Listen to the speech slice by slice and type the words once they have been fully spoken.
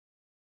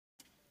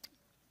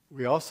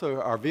We also,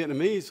 our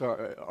Vietnamese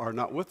are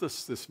not with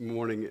us this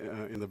morning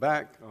in the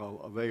back.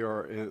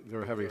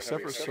 They're having a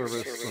separate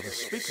service for the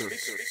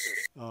speakers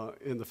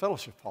in the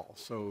fellowship hall.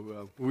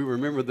 So we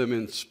remember them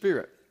in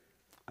spirit,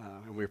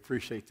 and we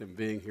appreciate them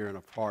being here and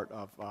a part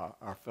of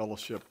our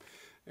fellowship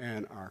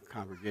and our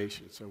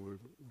congregation. So we'll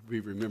be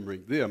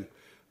remembering them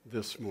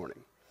this morning.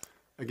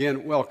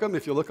 Again, welcome.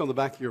 If you look on the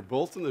back of your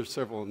bulletin, there's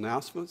several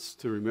announcements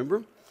to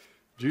remember.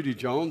 Judy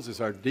Jones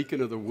is our Deacon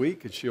of the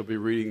Week, and she'll be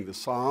reading the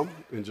Psalm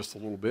in just a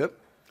little bit.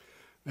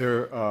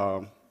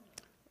 Our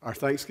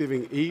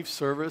Thanksgiving Eve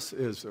service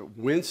is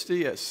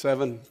Wednesday at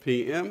 7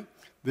 p.m.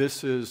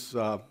 This is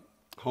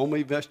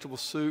homemade vegetable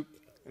soup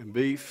and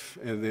beef,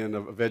 and then a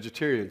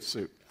vegetarian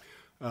soup.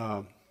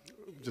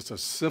 Just a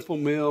simple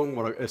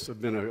meal. It's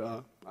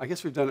been I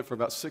guess we've done it for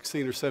about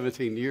 16 or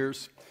 17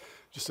 years.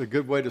 Just a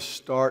good way to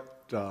start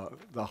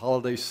the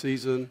holiday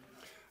season.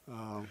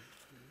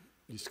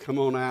 Just come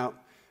on out.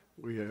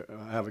 We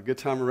have a good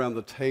time around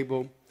the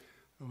table.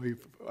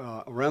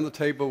 Around the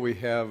table we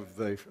have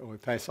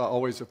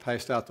always have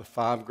passed out the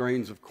 5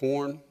 grains of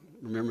corn,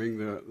 remembering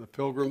the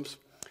pilgrims,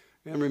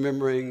 and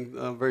remembering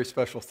very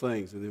special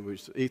things. And then we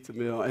just eat the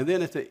meal. And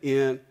then at the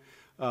end,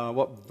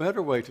 what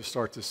better way to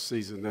start this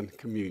season than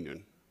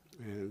communion?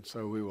 And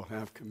so we will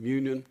have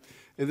communion.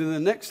 And then the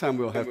next time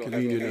we'll have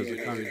communion as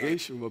a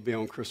congregation will be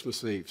on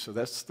Christmas Eve. So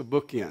that's the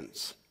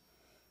bookends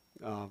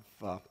of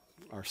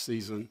our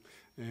season.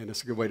 And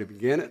it's a good way to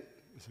begin it.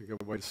 It's a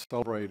good way to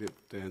celebrate it.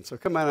 And so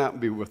come on out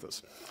and be with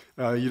us.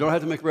 You don't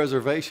have to make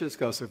reservations,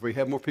 because if we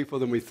have more people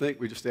than we think,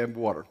 we just add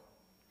water.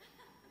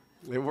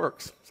 It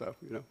works. So,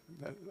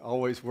 that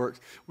always works.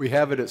 We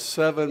have it at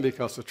 7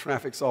 because the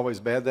traffic's always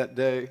bad that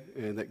day,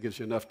 and that gives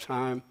you enough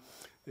time.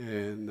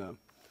 And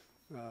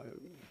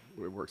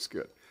it works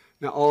good.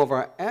 Now, all of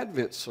our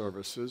Advent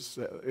services,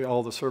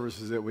 all the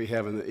services that we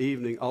have in the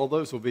evening, all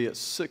those will be at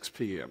 6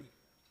 p.m.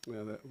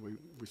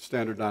 We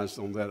standardized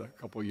on that a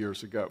couple of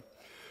years ago.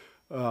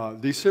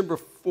 December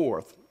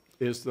 4th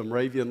is the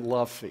Moravian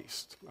Love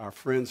Feast. Our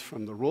friends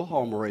from the Rural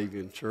Hall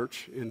Moravian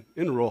Church in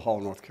Rural Hall,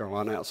 North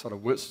Carolina, outside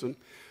of Winston,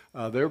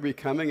 they'll be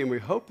coming, and we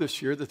hope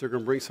this year that they're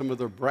going to bring some of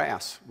their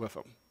brass with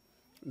them.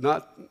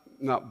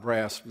 Not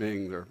brass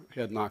being their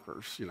head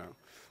knockers,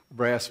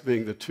 brass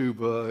being the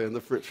tuba and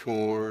the French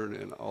horn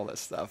and all that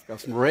stuff,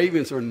 because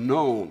Moravians are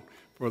known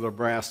for their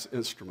brass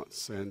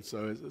instruments, and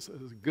so it's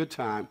a good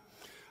time.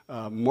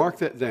 Mark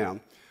that down.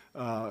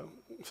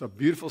 It's a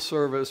beautiful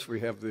service. We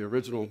have the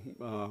original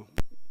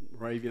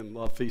Moravian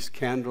Love Feast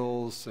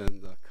candles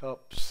and the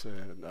cups,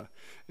 and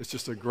it's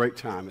just a great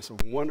time. It's a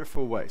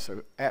wonderful way.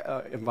 So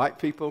invite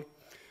people.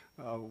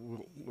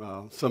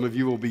 Some of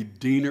you will be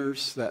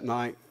deaners that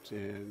night,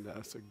 and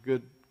it's a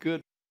good,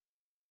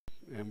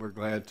 and we're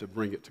glad to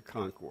bring it to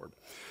Concord.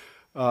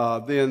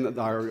 Then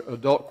our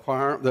adult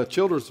choir, the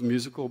children's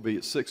musical will be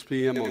at 6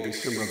 p.m. on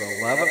December the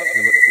 11th.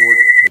 We look forward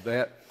to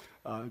that.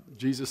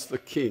 Jesus the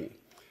King.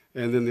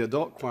 And then the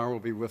adult choir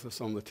will be with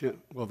us on the 10th.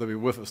 Well, they'll be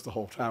with us the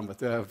whole time, but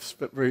they have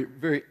very,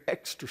 very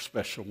extra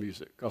special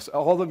music. Because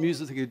all the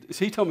music,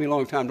 he told me a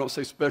long time, don't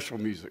say special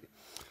music,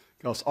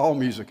 because all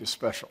music is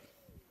special,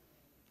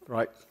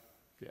 right?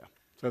 Yeah.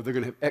 So they're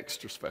going to have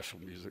extra special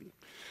music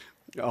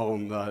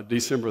on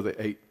December the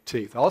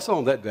 18th. Also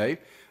on that day,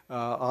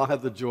 I'll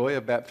have the joy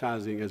of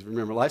baptizing, as we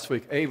remember last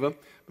week, Ava,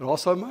 but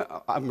also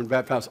I'm going to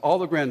baptize all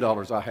the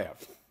granddaughters I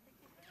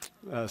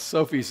have.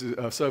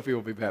 Sophie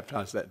will be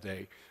baptized that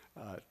day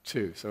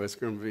too. So it's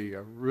going to be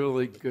a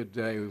really good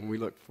day, and we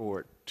look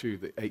forward to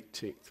the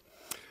 18th.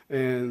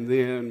 And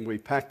then we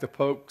pack the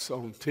pokes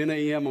on 10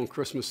 a.m. on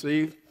Christmas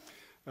Eve.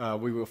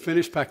 We will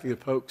finish packing the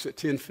pokes at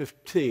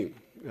 10:15.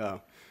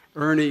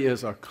 Ernie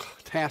is a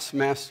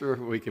taskmaster.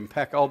 We can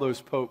pack all those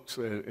pokes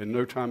in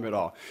no time at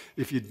all.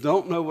 If you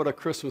don't know what a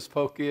Christmas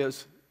poke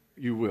is,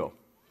 you will.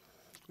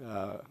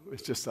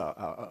 It's just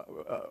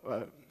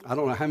I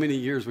don't know how many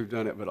years we've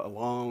done it, but a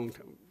long,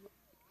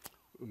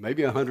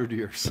 maybe 100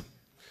 years.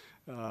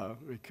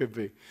 It could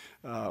be.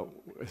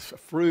 It's a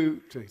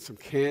fruit and some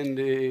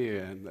candy,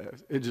 and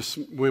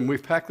when we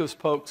pack those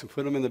pokes and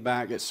put them in the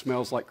bag, it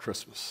smells like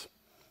Christmas.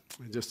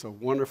 It's just a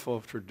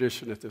wonderful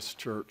tradition at this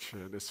church,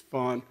 and it's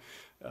fun,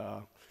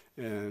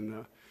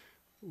 and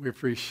we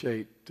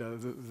appreciate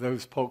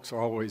those pokes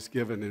are always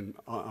given in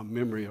a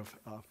memory of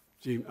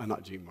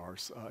not Gene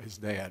Mars, his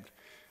dad,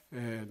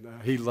 and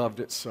he loved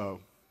it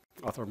so.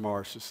 Arthur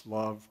Morris just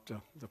loved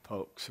the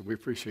pokes, and we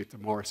appreciate the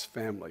Morris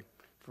family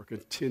for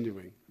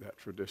continuing that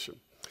tradition.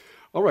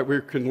 All right,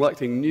 we're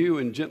collecting new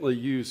and gently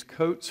used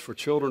coats for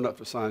children up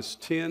to size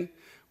 10.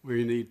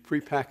 We need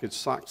prepackaged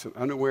socks and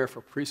underwear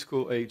for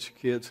preschool-age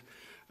kids,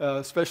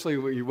 especially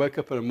when you wake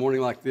up in a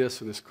morning like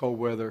this in this cold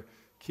weather.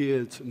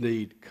 Kids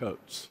need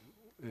coats,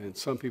 and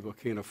some people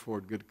can't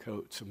afford good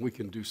coats, and we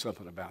can do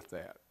something about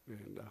that.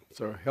 And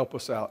so help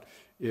us out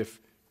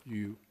if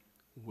you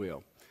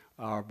will.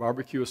 Our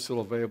barbecue is still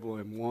available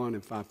in 1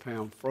 and 5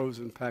 pound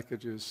frozen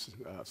packages.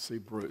 See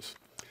Bruce.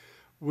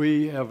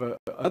 We have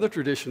another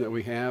tradition that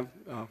we have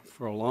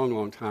for a long,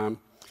 long time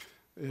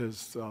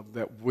is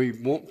that we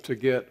want to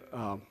get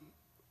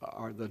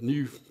the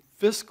new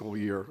fiscal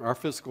year. Our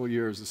fiscal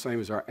year is the same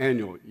as our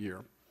annual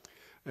year,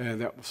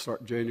 and that will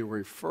start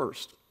January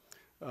 1st.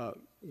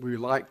 We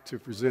like to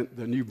present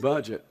the new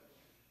budget,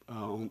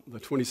 the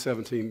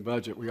 2017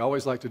 budget. We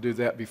always like to do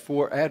that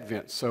before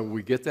Advent, so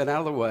we get that out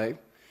of the way.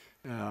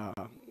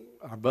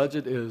 Our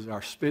budget is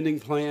our spending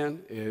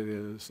plan. It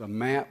is a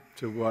map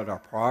to what our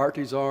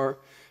priorities are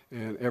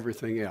and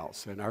everything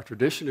else. And our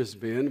tradition has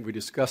been, we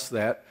discuss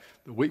that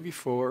the week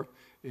before,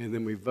 and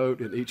then we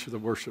vote in each of the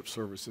worship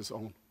services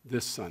on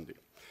this Sunday.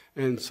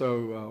 And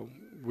so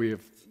we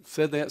have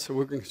said that, so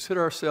we're going to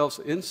consider ourselves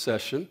in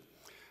session.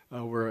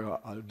 We're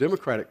a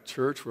Democratic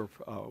church, we're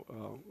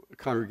a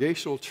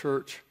congregational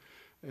church,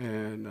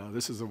 and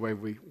this is the way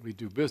we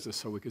do business.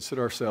 So we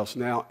consider ourselves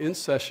now in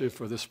session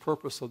for this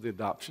purpose of the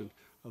adoption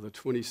of the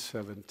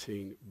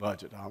 2017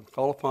 budget. I'll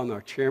call upon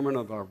our chairman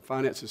of our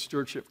Finance and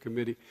Stewardship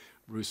Committee,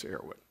 Bruce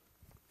Airwood.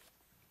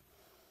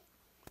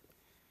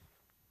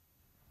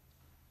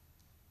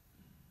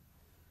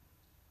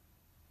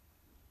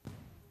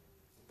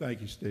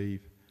 Thank you,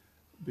 Steve.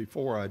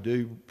 Before I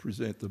do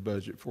present the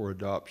budget for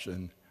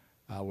adoption,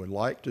 I would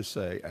like to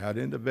say, out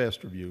in the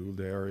vestibule,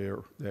 there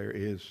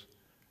is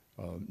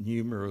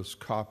numerous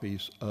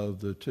copies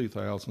of the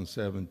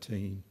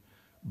 2017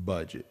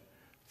 budget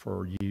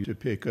for you to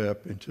pick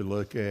up and to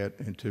look at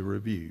and to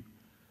review.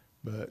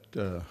 But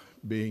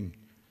being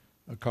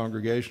a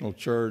congregational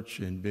church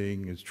and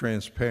being a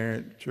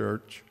transparent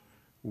church,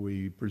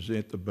 we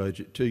present the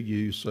budget to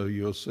you so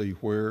you'll see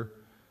where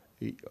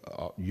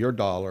your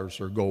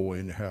dollars are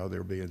going, how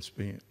they're being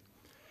spent.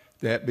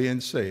 That being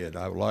said,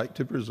 I would like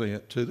to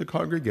present to the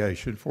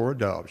congregation for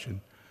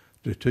adoption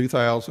the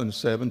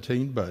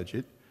 2017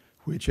 budget,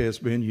 which has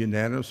been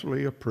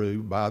unanimously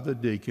approved by the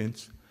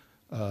deacons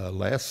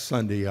last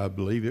Sunday, I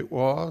believe it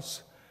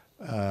was,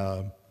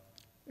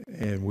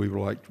 and we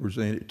would like to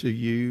present it to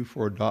you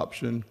for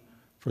adoption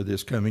for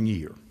this coming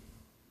year.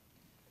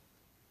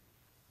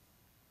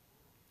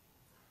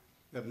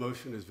 That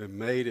motion has been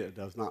made. It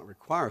does not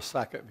require a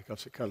second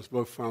because it comes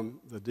both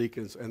from the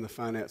deacons and the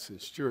Finance and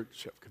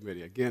Stewardship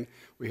Committee. Again,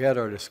 we had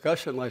our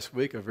discussion last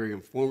week, a very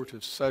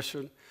informative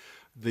session.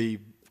 The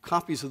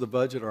copies of the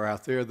budget are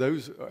out there.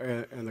 Those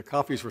and the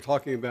copies we're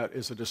talking about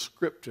is a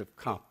descriptive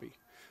copy.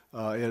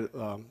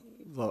 The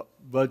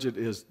budget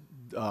is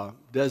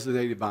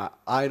designated by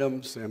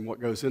items and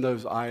what goes in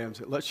those items.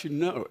 It lets you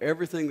know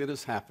everything that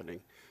is happening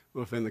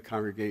within the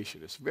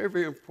congregation. It's very,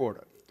 very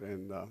important,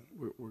 and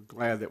we're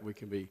glad that we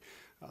can be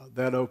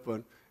that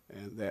open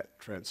and that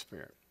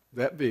transparent.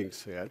 That being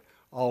said,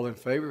 all in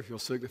favor, if you'll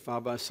signify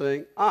by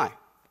saying aye. Aye.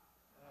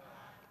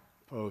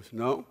 Opposed,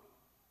 no.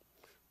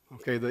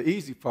 Okay, the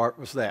easy part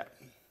was that.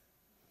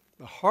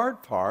 The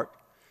hard part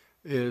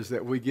is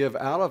that we give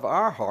out of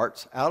our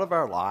hearts, out of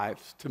our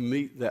lives, to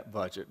meet that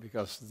budget,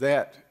 because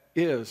that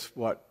is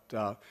what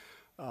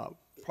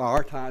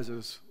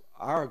prioritizes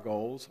our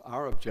goals,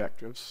 our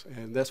objectives,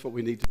 and that's what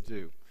we need to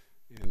do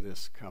in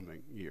this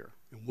coming year.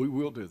 And we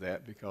will do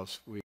that because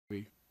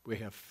we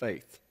have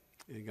faith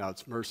in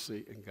God's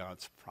mercy and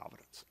God's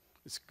providence.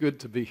 It's good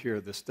to be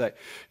here this day.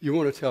 You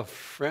want to tell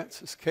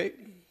Francis Kate,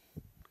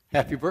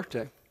 happy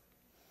birthday.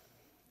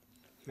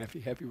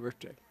 Happy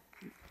birthday.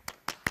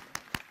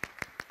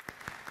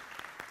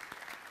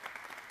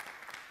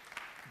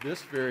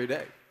 This very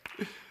day.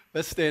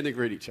 Let's stand and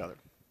greet each other.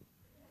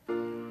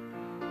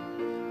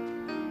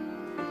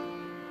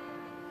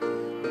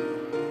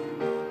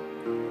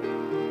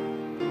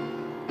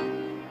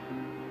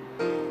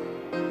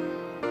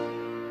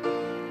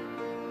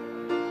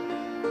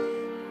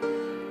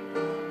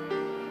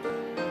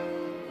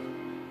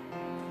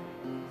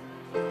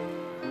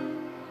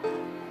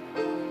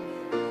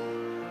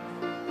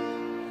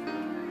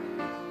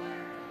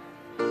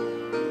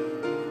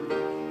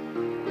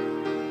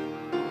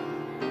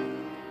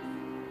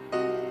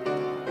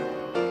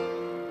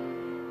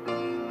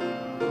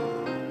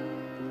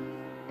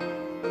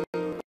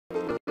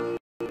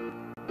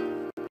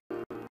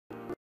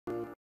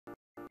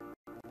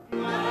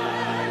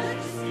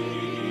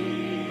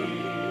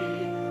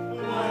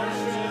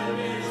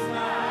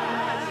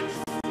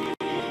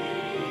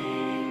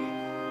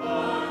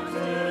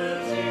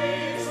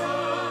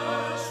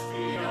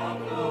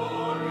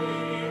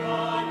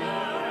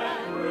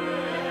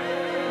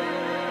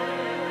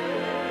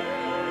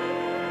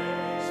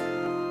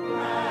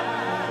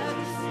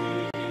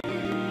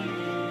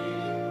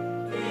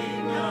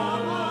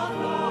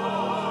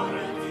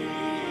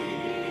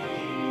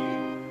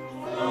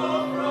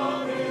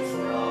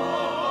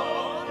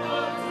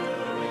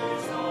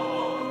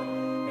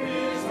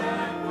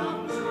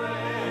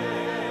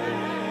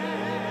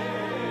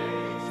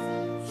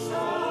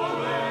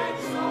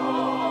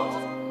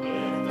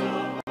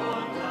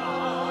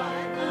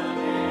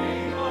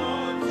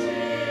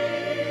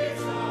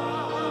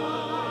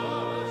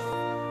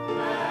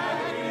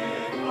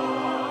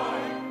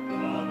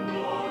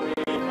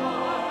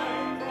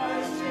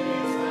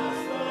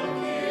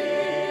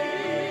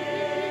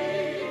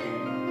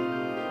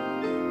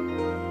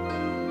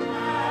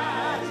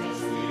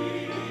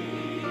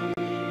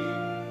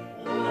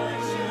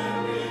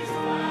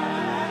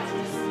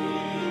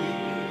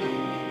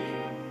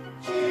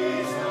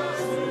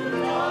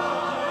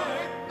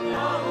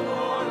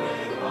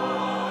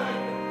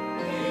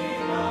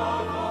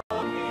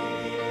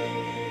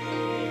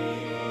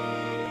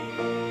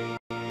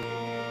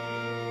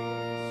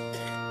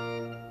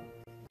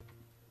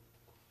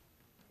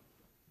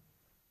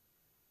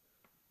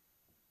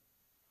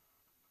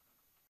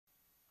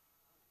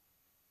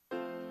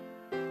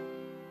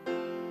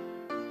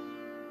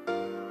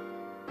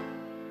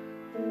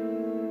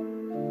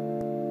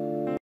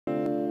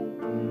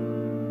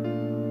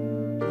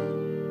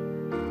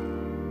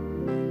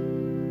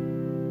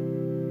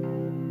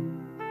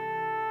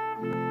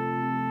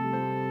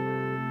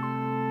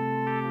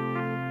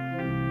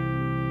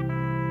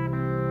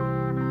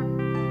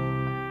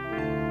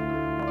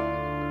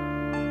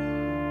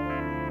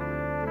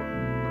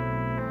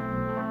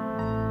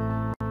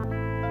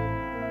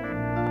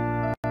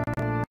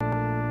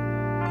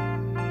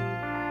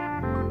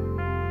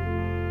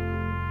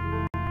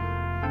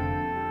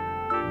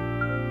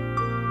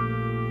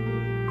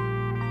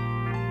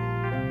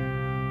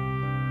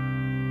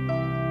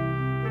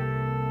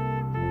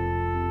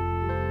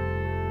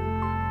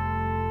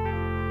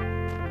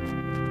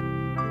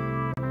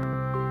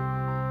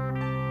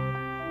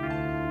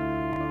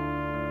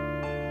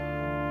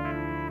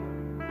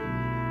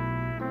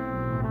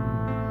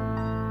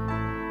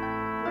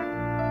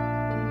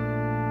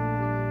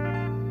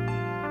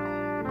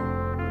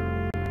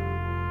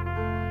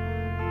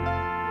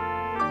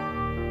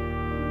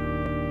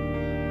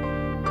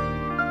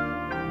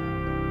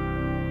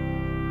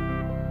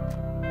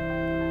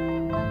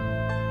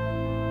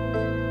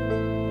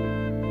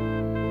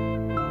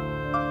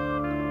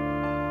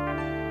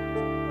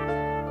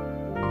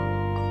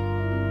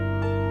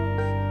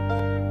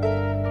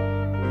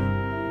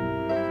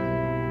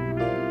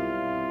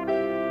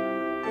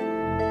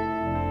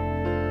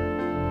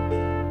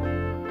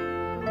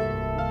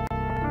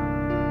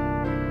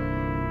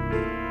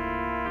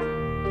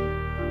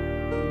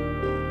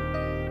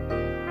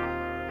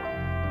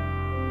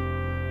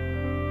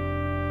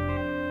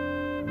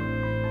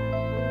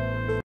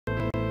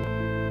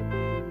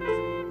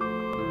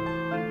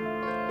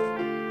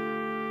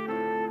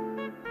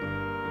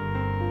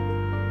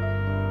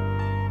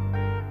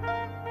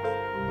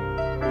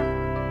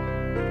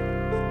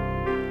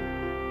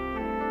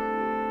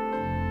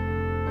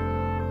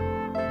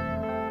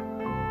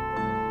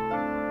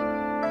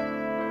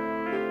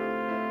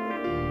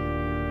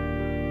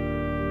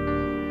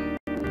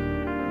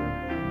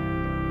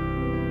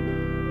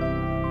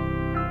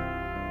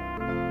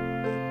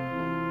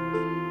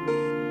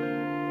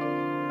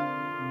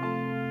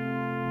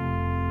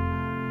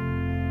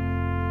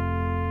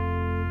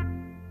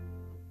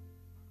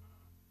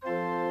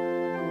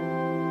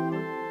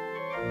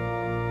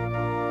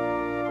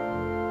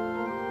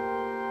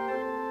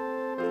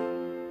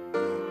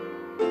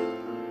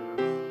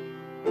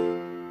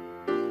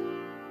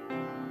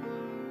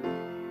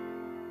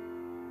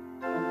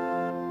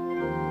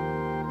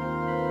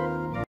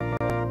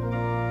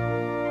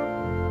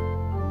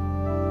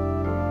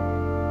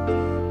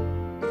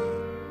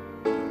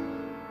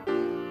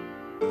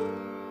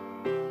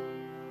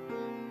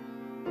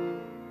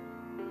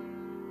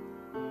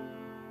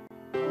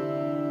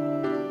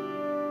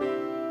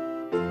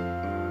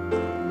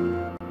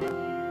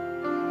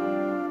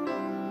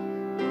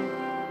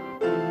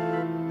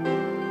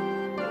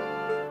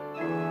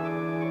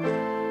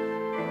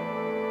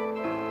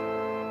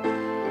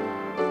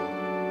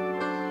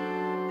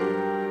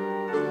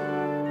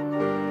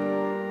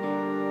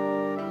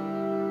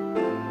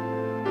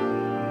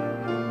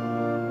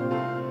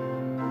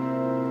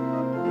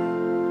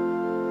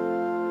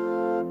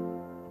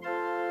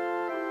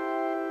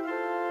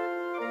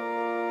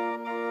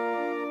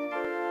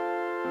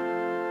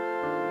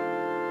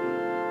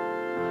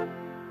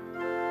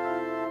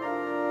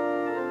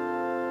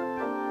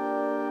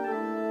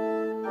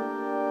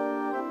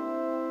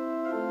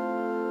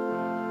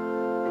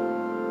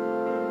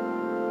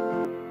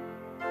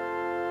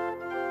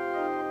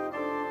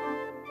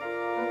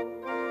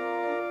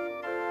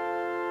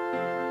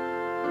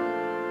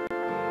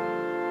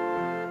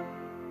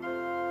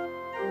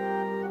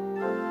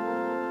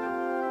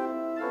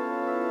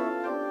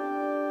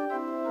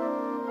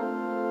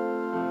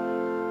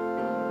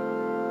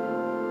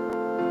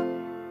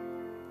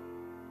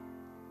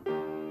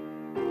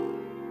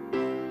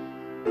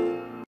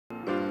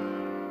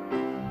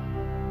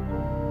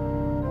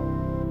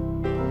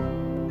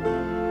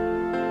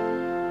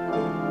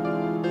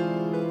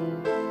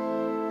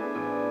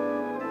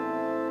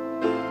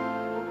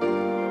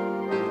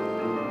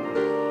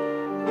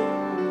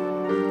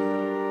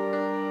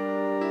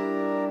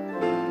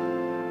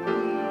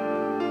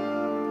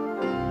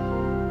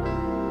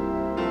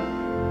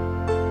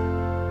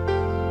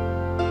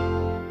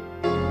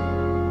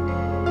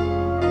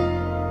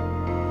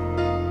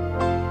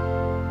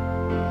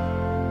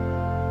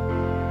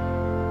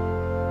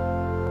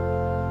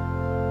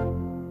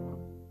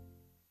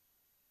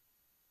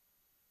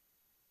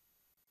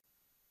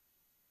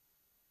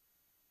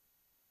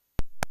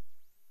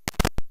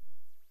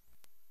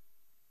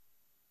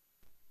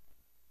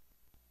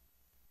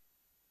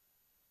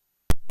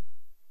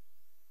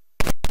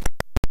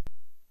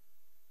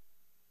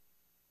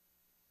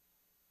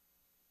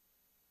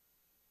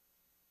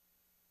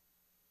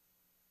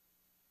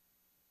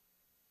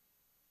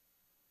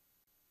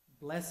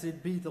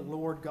 Blessed be the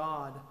Lord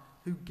God,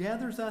 who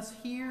gathers us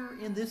here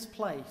in this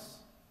place.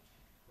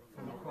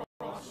 From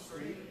across the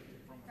street,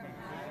 from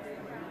halfway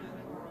around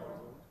the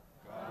world,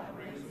 God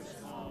brings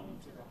us home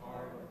to the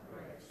heart of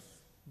grace.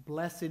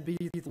 Blessed be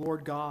the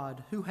Lord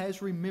God, who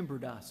has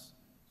remembered us.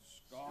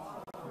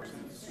 Scoffers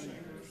and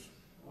sinners,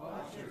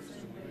 watchers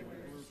and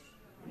weepers,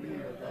 we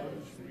are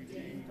those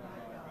redeemed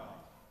by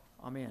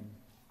God. Amen.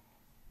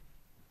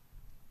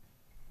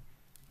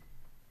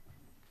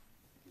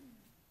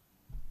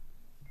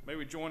 May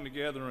we join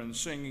together in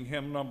singing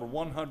hymn number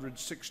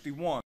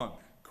 161,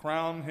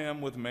 Crown Him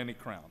with Many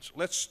Crowns.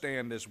 Let's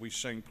stand as we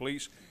sing,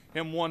 please.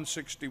 Hymn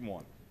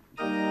 161.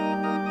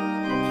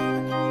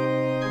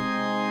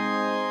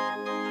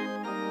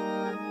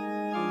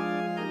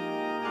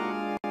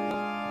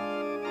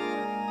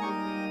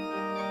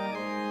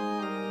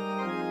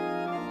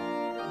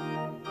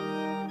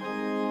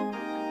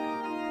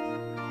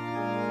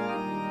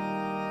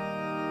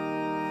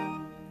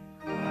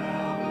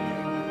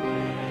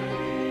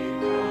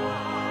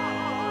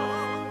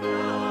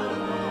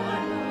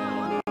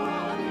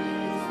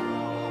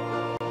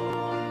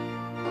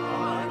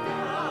 Our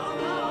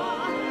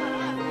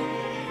God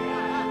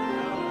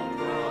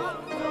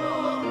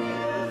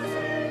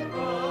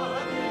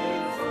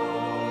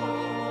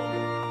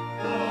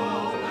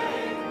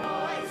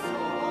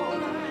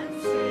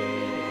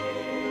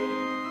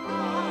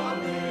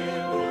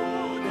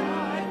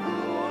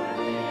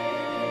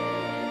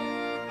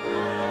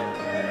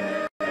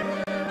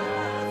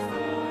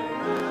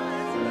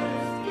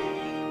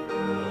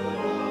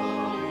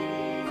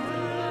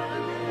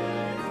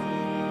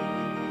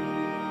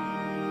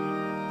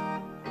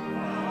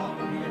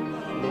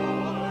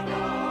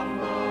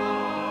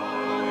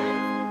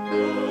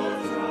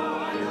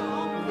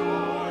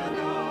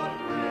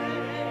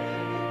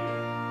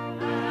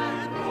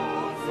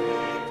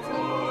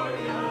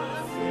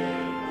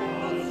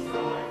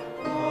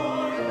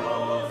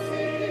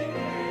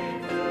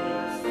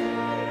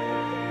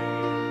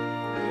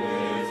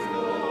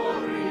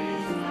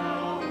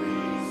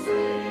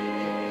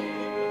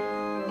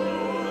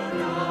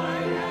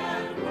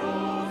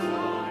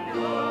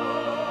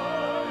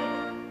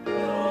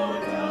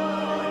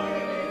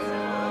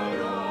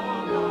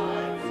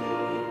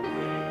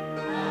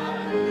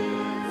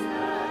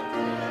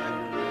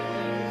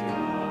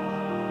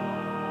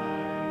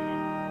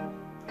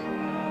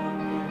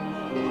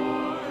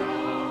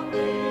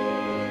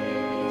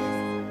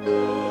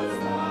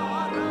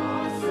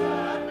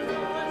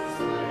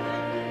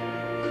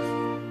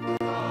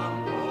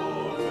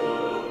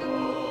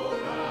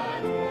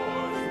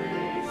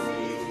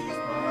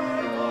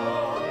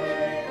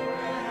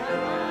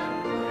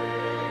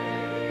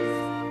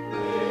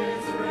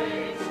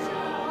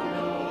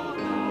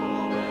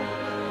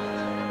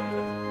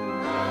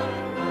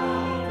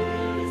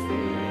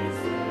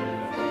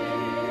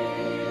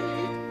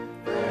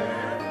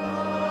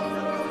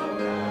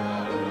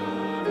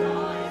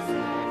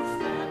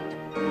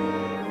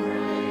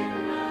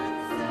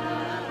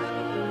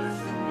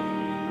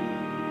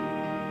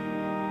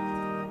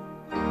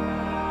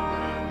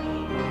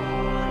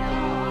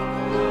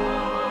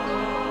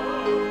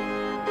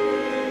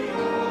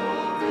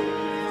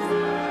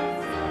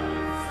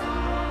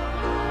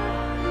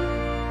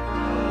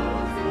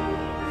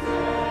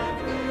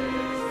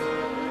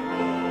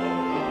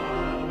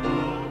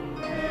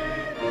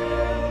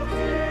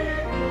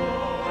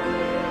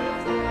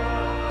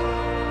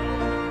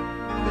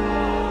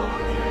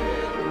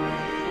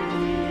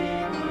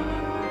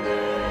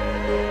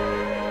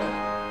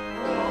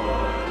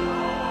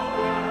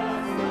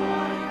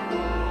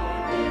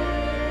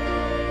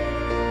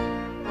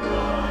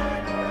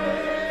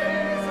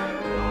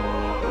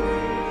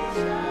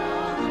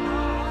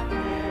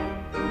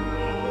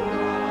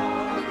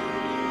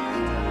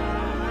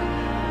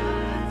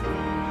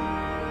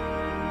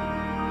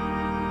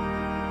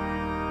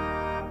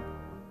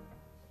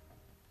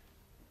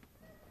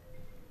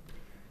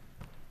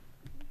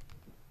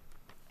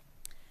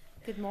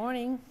Good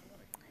morning.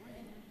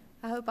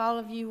 I hope all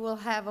of you will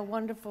have a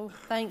wonderful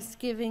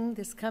Thanksgiving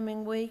this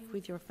coming week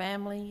with your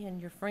family and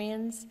your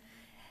friends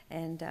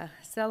and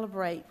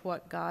celebrate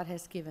what God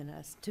has given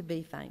us to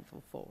be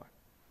thankful for.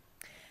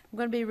 I'm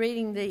going to be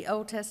reading the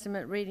Old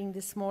Testament reading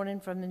this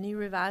morning from the New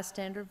Revised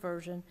Standard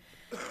Version,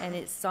 and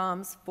it's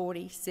Psalms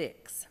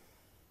 46.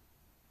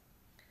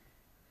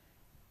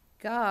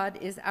 God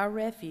is our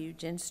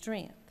refuge and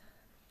strength,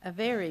 a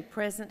very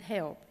present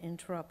help in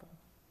trouble.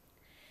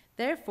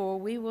 Therefore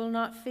we will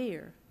not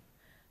fear,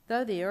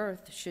 though the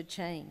earth should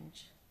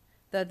change,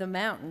 though the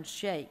mountains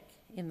shake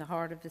in the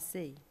heart of the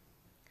sea,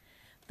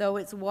 though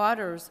its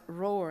waters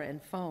roar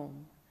and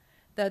foam,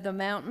 though the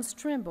mountains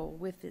tremble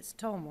with its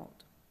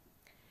tumult.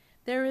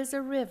 There is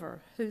a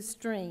river whose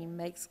stream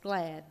makes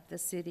glad the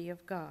city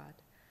of God,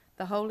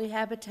 the holy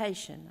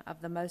habitation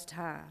of the Most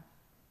High.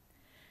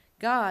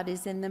 God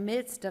is in the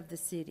midst of the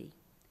city.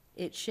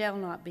 It shall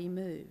not be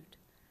moved.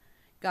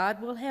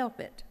 God will help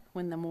it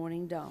when the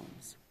morning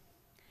dawns.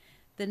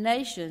 The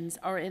nations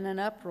are in an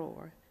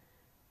uproar.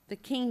 The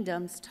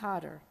kingdoms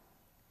totter.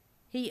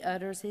 He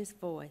utters his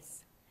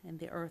voice, and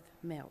the earth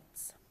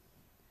melts.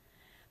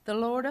 The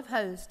Lord of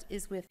hosts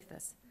is with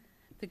us.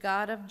 The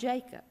God of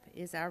Jacob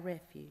is our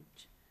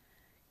refuge.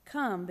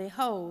 Come,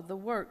 behold the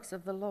works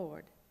of the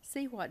Lord.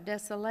 See what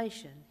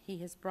desolation he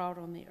has brought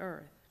on the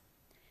earth.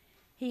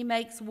 He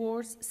makes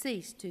wars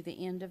cease to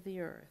the end of the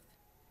earth.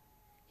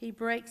 He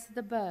breaks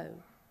the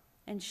bow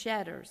and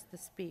shatters the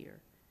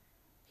spear.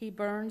 He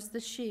burns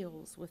the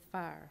shields with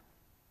fire.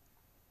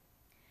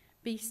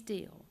 Be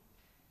still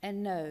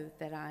and know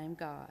that I am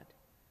God.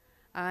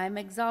 I am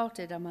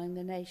exalted among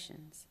the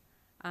nations.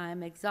 I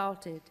am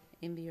exalted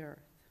in the earth.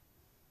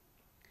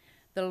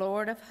 The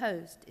Lord of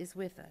hosts is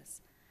with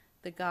us.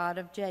 The God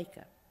of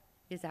Jacob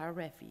is our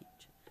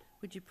refuge.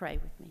 Would you pray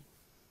with me?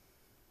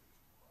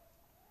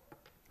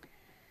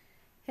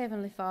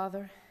 Heavenly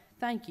Father,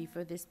 thank you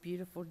for this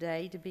beautiful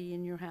day to be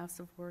in your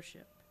house of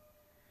worship.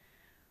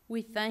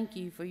 We thank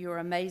you for your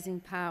amazing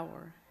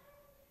power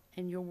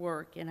and your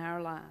work in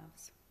our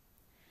lives.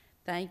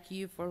 Thank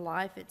you for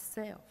life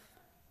itself.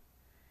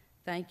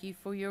 Thank you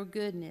for your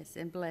goodness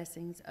and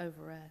blessings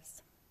over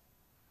us.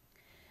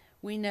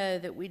 We know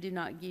that we do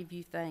not give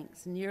you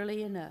thanks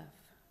nearly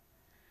enough.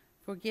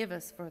 Forgive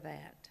us for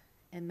that,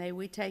 and may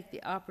we take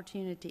the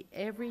opportunity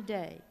every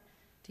day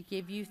to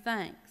give you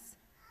thanks,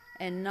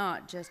 and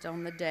not just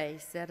on the day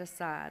set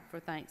aside for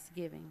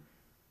Thanksgiving.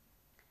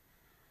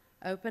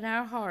 Open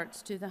our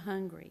hearts to the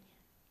hungry,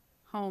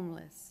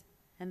 homeless,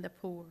 and the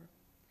poor.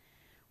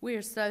 We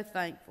are so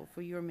thankful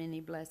for your many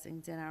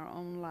blessings in our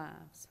own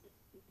lives.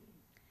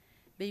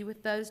 Be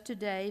with those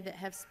today that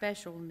have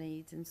special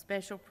needs and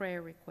special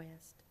prayer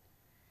requests.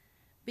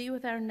 Be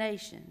with our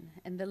nation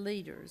and the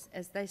leaders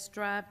as they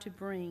strive to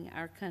bring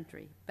our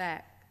country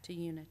back to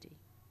unity.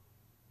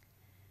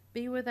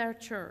 Be with our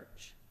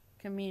church,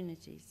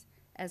 communities,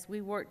 as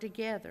we work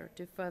together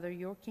to further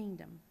your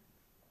kingdom.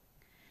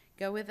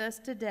 Go with us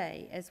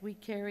today as we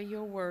carry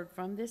your word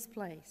from this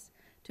place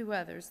to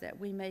others that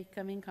we may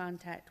come in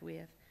contact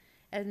with,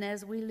 and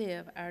as we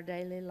live our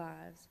daily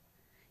lives.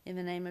 In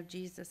the name of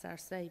Jesus, our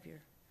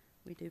Savior,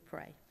 we do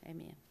pray.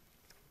 Amen.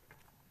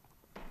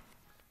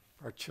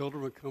 Our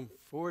children will come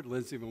forward.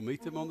 Lindsay will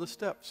meet them on the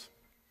steps.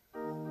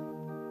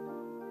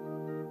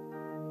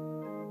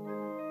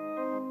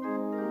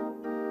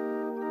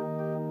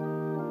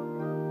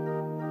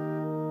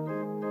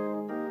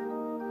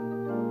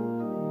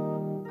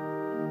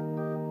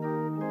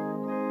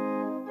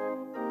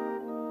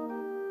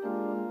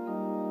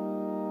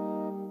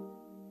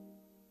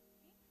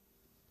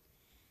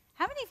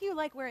 How many of you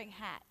like wearing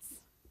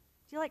hats?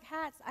 Do you like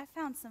hats? I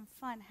found some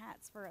fun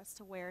hats for us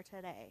to wear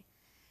today.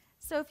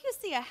 So if you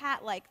see a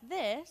hat like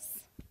this,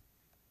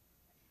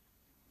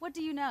 what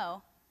do you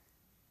know?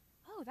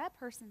 Oh, that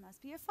person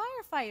must be a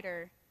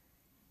firefighter.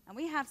 And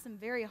we have some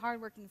very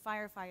hardworking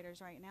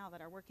firefighters right now that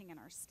are working in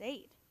our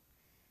state.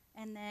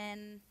 And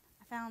then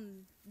I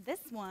found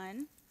this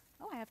one.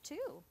 Oh, I have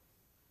two.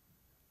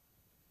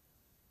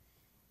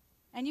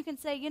 And you can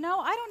say, you know,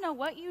 I don't know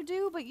what you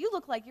do, but you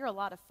look like you're a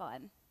lot of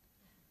fun.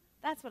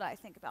 That's what I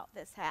think about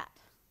this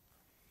hat.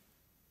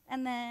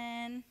 And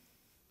then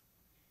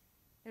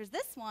there's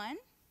this one.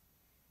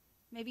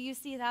 Maybe you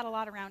see that a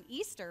lot around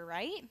Easter,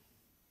 right?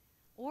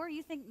 Or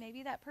you think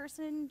maybe that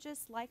person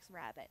just likes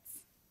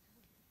rabbits.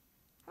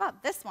 How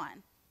about this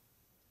one?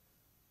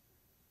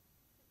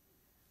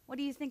 What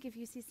do you think if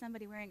you see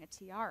somebody wearing a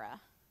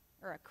tiara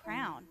or a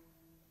crown?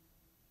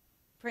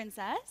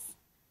 Princess?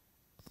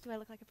 Do I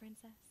look like a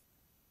princess?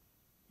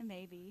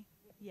 Maybe,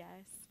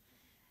 yes.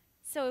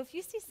 So if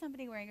you see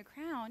somebody wearing a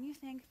crown, you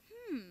think,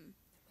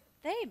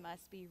 they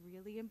must be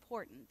really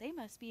important. They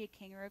must be a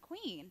king or a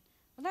queen.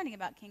 We're learning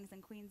about kings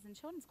and queens in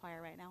children's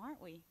choir right now,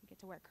 aren't we? We get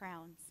to wear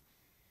crowns.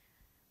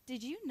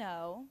 Did you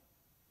know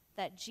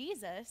that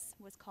Jesus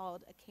was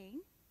called a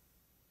king?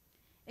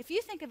 If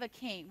you think of a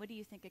king, what do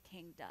you think a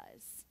king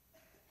does?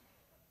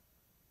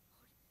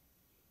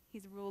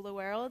 He's rule the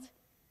world?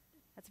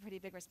 That's a pretty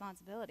big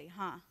responsibility,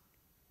 huh?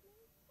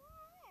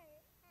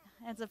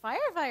 It's a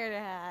firefighter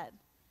hat.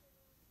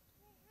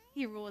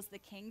 He rules the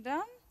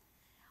kingdom.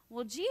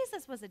 Well,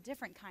 Jesus was a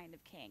different kind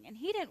of king, and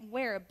he didn't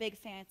wear a big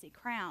fancy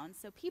crown,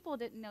 so people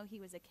didn't know he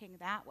was a king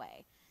that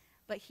way.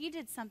 But he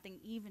did something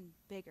even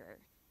bigger.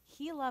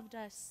 He loved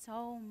us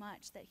so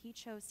much that he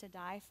chose to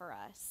die for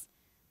us.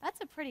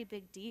 That's a pretty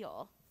big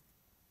deal.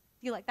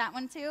 You like that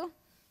one too?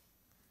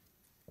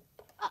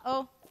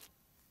 Uh-oh.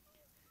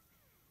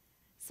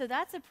 So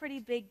that's a pretty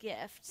big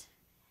gift.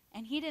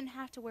 And he didn't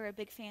have to wear a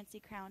big fancy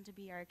crown to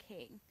be our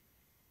king.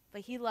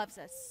 But he loves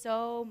us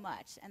so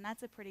much, and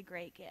that's a pretty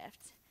great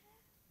gift.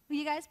 Will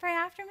you guys pray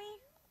after me?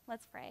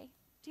 Let's pray.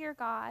 Dear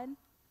God,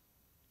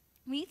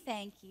 we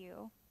thank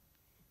you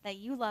that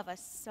you love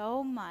us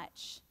so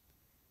much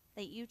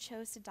that you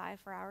chose to die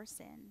for our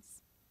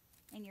sins.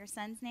 In your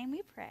son's name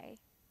we pray.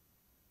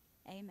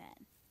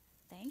 Amen.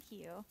 Thank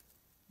you.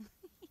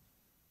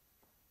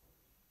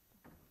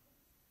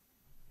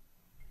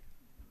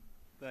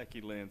 Thank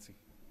you, Lindsay.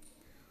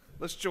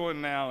 Let's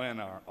join now in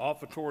our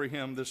offertory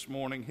hymn this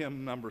morning,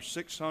 hymn number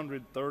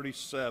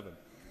 637.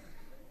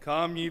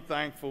 Come, ye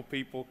thankful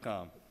people,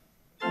 come.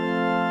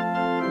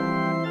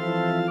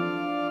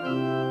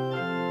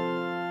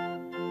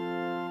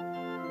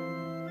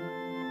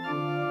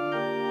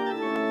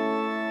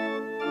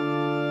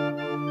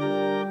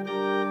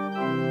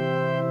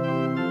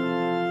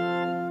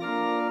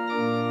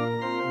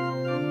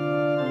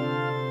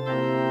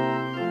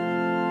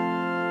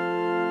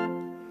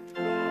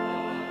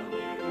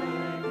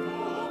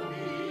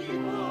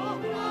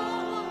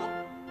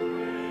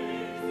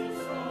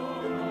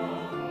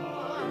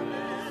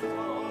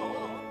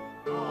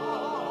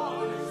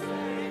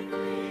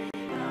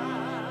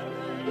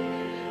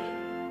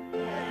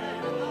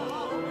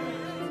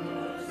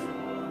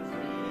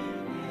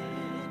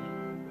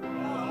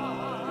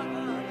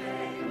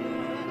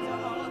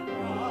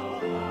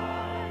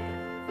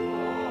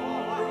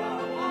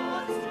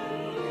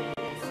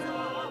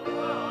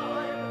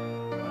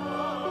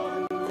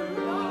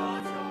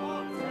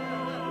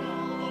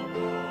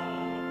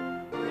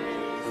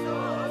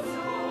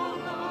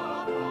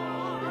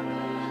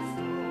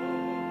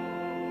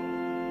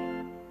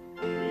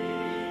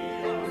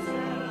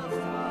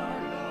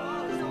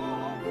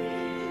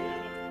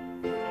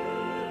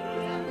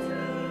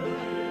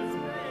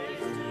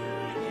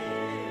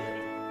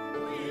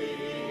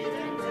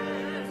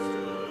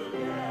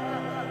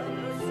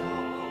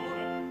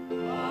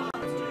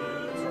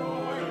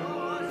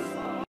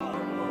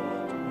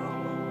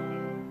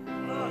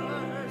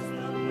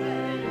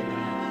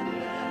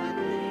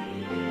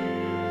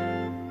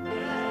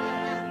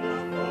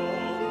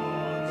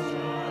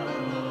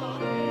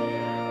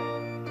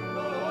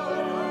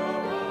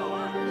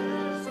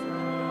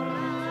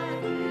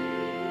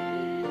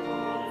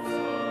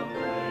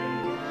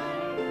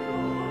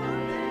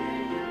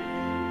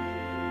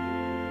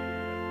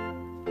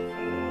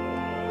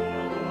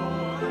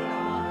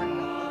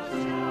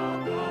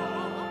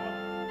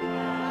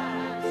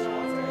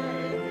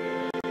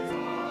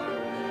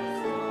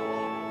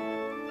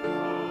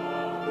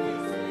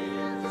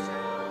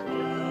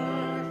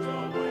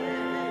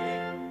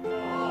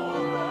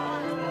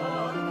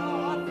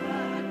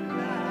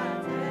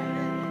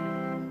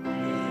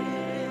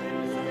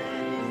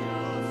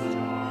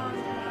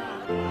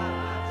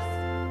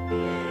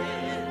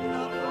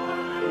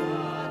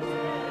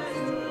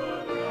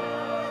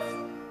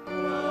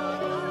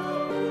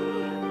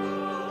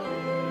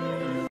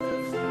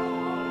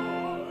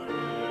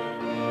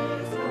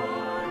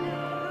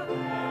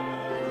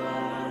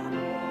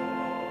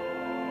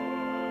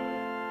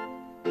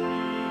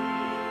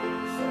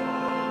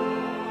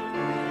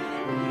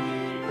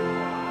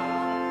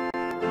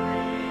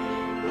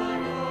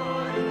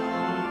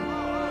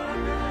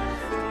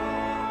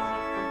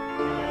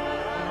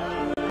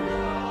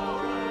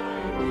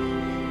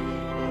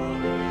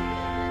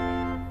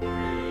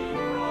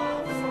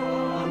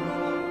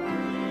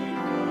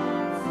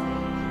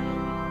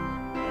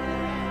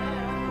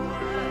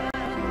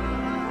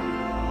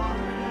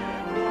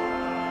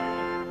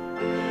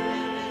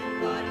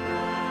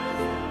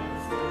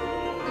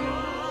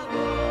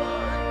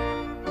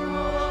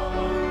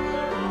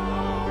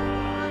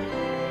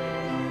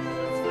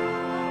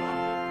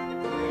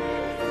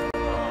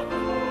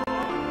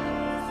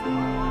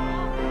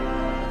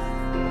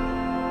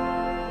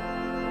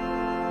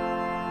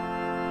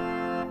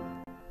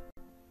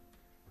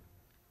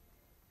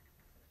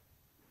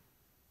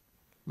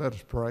 Let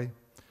us pray.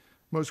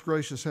 Most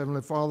gracious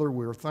Heavenly Father,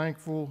 we are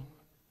thankful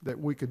that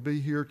we could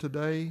be here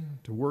today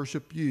to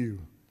worship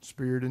you,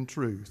 spirit and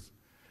truth.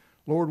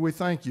 Lord, we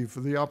thank you for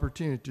the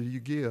opportunity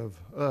you give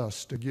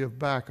us to give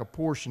back a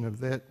portion of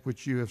that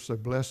which you have so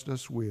blessed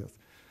us with.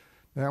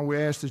 Now we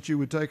ask that you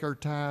would take our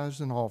tithes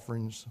and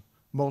offerings,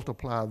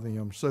 multiply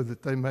them so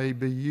that they may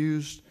be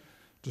used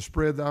to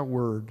spread thy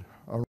word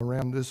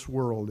around this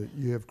world that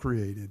you have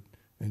created.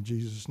 In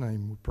Jesus'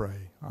 name we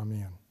pray.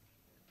 Amen.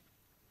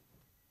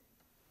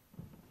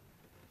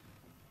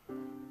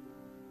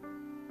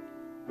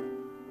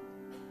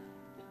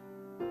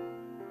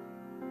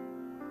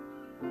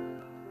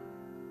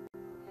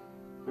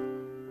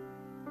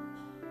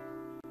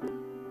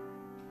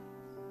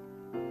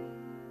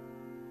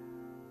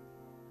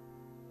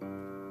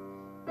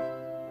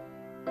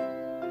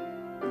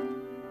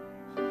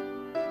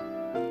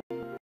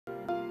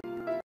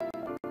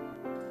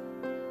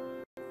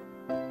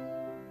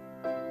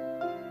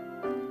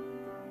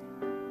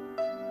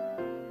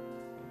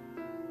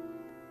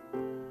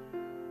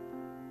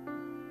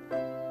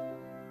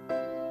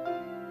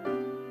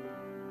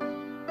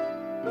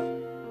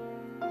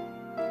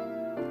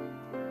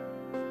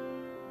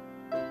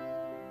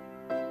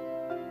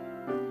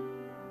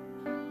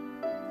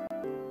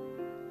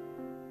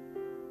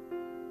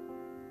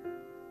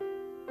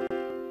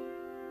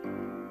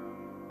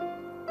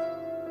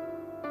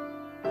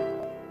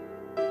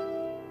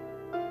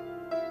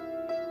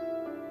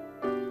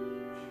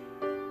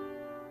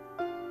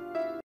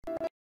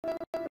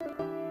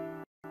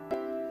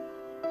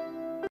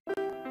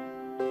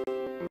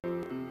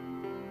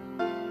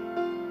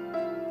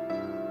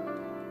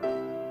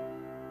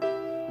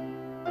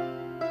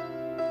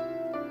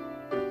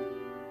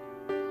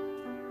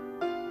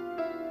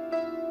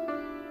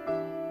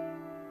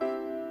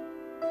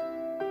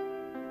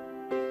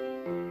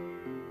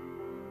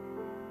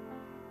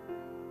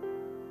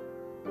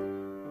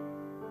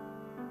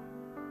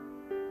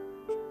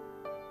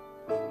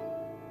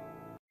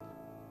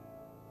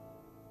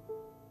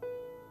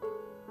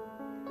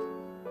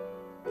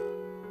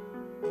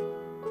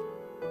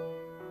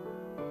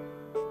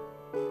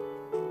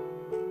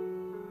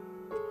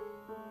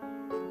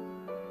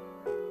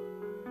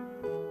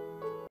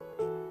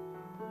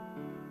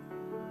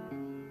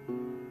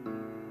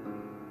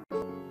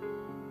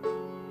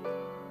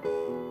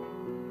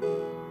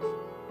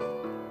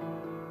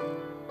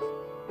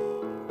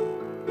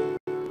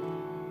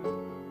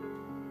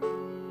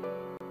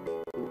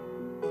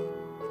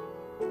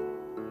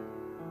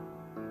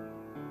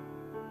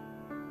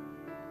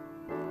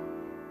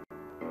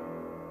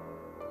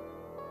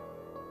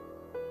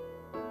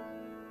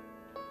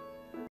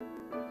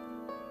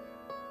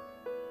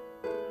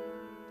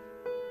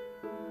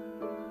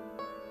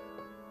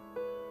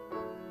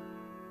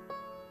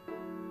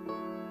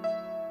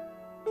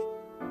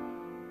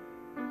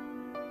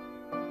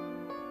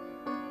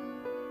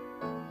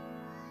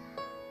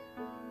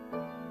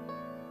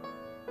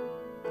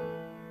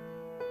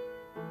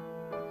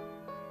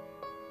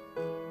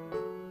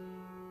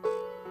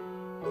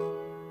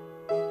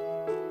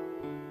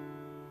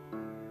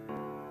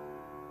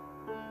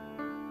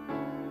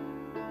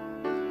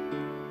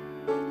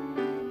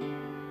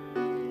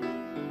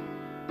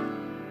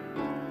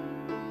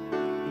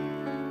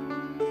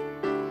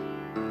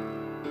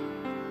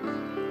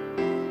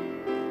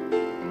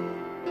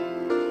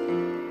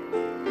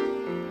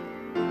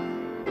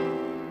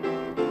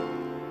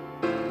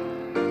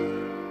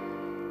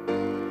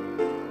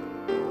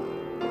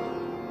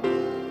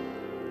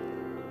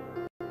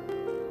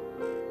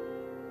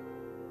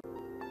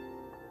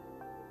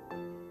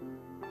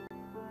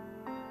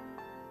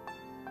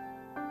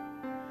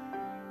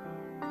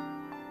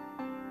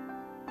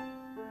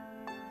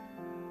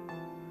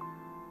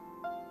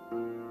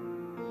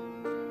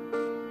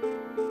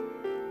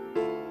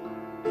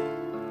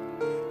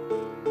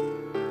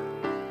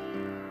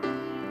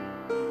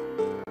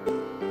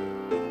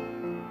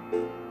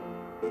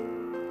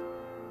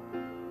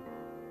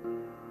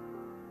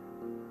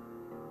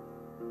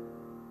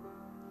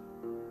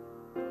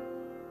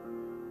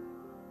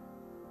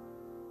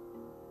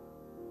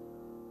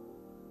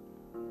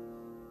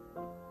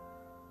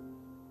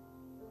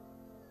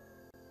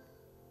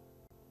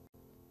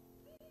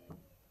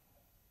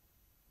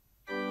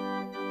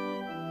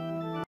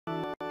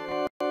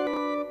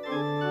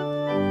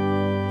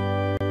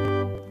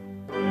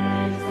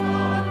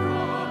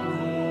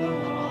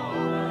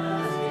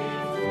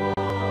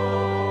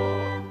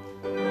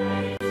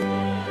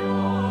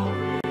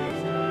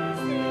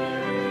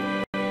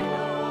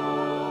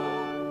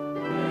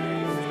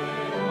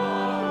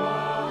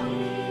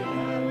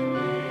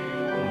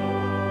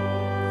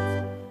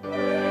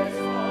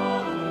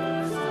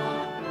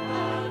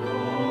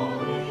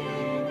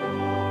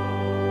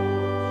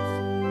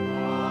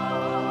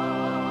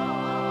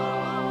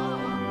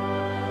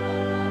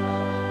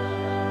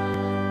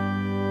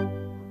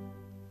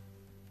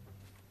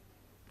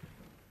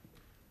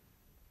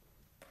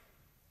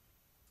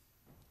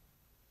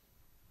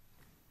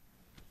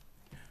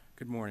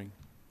 Good morning.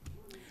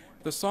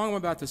 The song I'm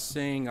about to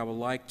sing, I would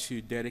like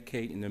to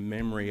dedicate in the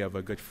memory of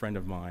a good friend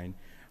of mine.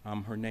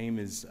 Her name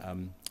is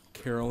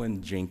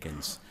Carolyn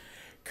Jenkins.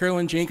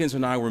 Carolyn Jenkins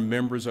and I were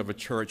members of a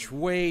church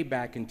way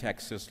back in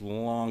Texas,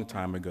 long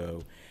time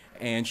ago,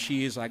 and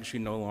she is actually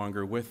no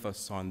longer with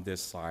us on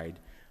this side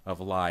of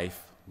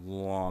life,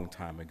 long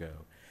time ago.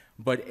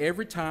 But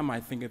every time I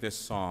think of this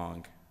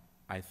song,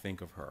 I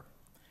think of her.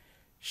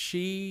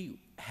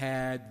 She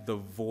had the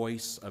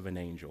voice of an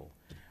angel.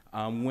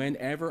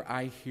 Whenever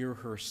I hear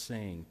her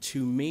sing,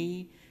 to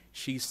me,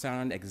 she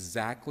sounded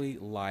exactly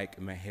like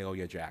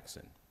Mahalia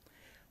Jackson.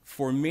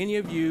 For many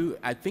of you,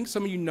 I think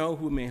some of you know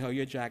who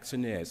Mahalia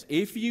Jackson is.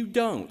 If you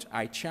don't,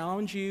 I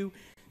challenge you,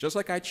 just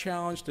like I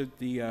challenged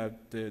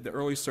the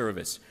early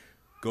service,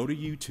 go to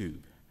YouTube,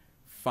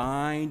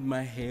 find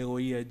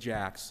Mahalia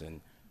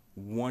Jackson.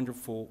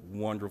 Wonderful,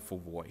 wonderful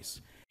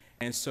voice.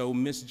 And so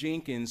Miss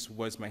Jenkins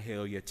was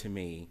Mahalia to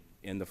me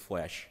in the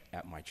flesh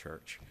at my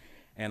church.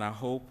 And I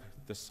hope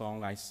the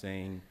song I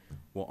sing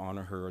will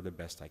honor her the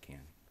best I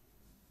can.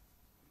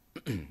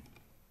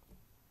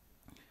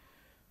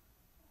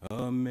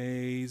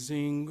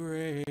 Amazing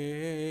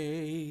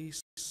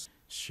grace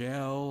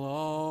shall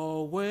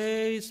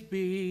always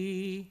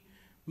be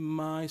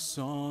my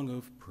song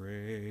of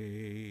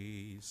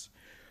praise,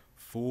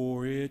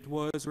 for it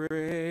was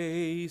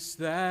grace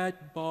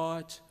that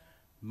bought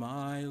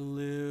my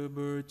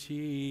liberty.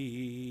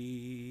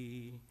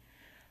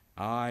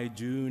 I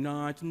do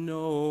not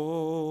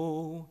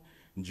know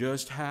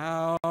just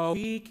how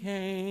he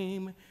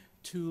came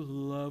to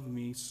love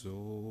me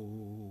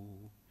so.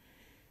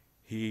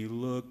 He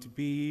looked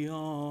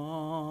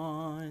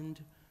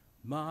beyond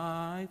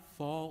my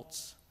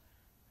faults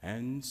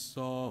and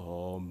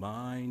saw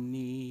my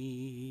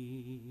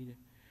need.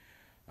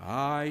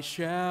 I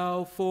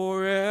shall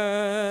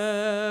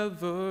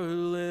forever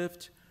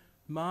lift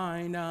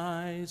mine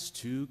eyes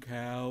to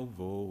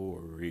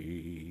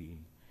Calvary,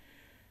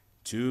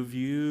 to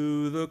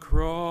view the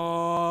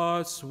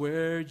cross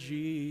where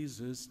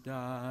Jesus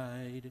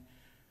died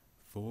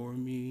for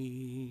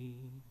me.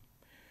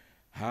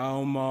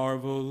 How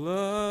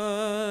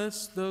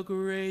marvelous the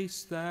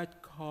grace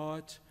that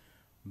caught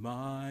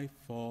my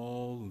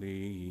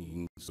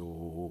falling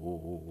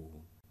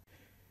soul.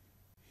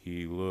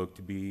 He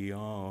looked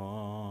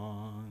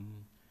beyond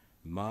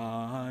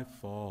my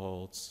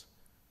faults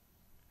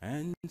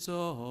and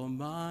saw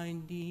my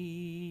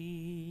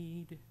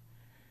need.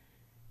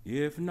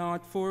 If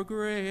not for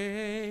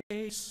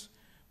grace,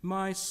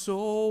 my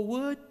soul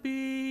would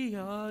be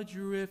a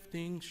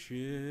drifting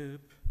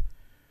ship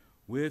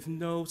with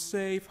no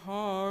safe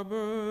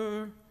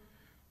harbor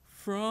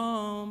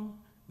from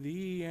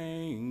the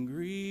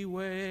angry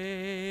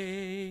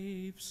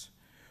waves.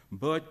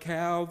 But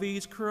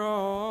Calvary's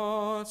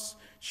cross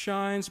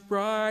shines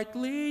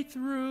brightly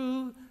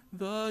through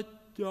the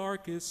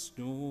darkest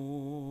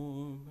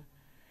storm,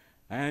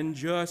 and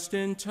just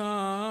in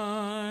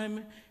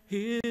time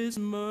his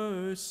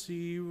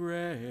mercy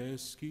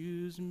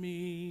rescues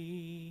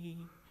me.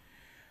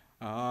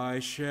 I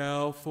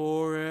shall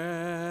forever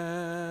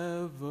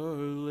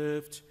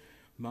lift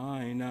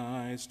mine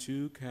eyes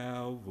to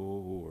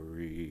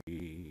Calvary,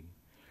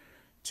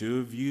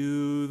 to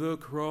view the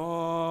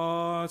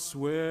cross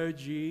where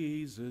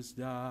Jesus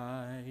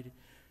died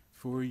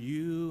for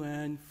you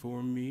and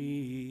for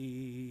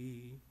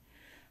me.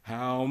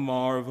 How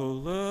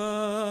marvelous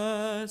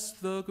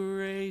the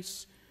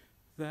grace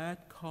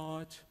that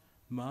caught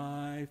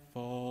my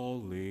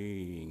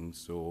falling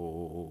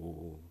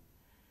soul.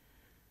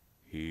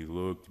 He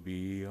looked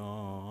beyond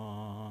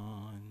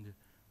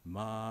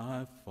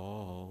my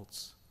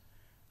faults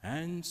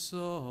and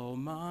saw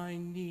my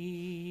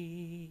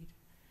need.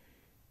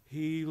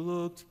 He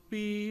looked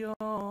beyond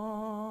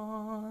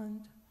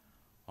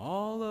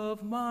all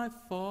of my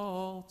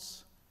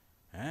faults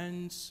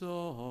and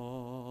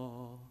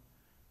saw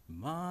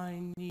my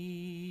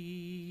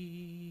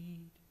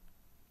need.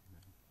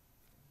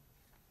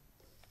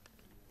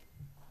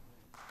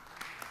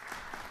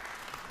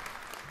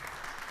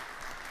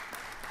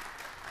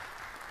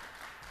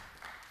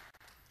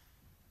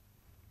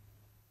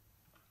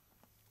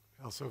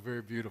 Also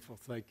very beautiful.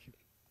 Thank you.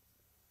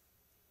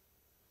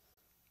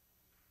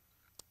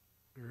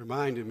 It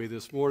reminded me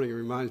this morning, it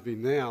reminds me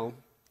now,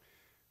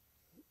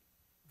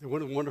 that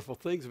one of the wonderful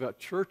things about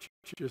church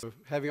is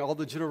having all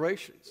the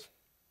generations.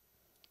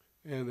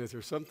 And that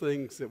there's some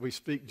things that we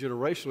speak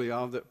generationally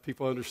of that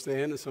people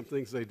understand and some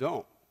things they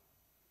don't.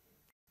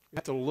 You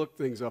have to look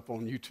things up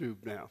on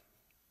YouTube now.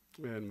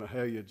 And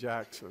Mahalia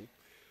Jackson.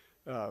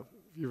 If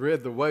you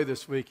read The Way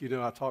this week, you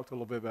know I talked a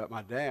little bit about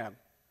my dad.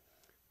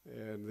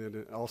 And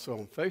then also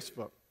on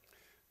Facebook,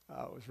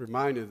 I was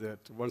reminded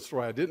that one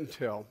story I didn't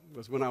tell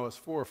was when I was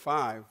 4 or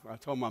 5, I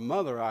told my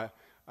mother I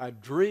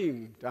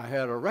dreamed I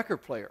had a record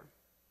player.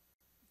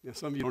 Now,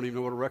 some of you don't even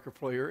know what a record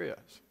player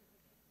is.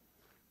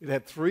 It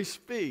had 3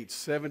 speeds,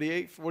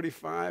 78,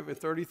 45, and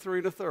 33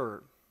 and a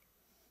third.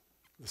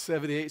 The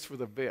 78s were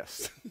the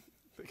best.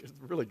 They could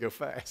really go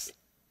fast.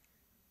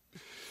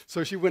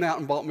 So she went out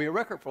and bought me a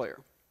record player.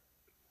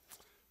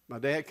 my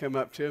dad came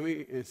up to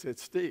me and said,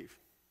 Steve,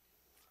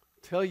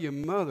 tell your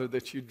mother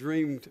that you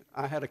dreamed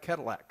I had a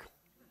Cadillac.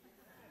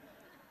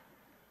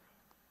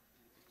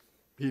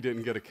 He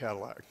didn't get a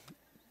Cadillac.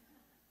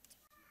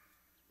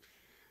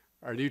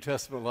 Our New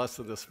Testament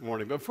lesson this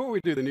morning. Before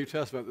we do the New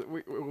Testament,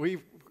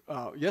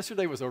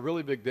 yesterday was a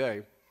really big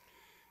day.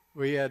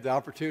 We had the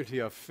opportunity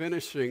of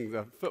finishing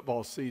the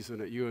football season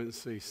at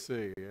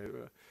UNCC.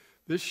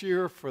 This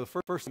year, for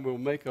the first time, we'll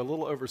make a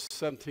little over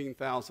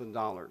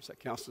 $17,000. That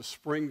counts the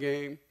spring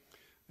game.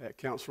 That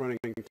counts running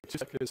 2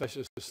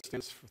 concession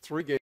stands for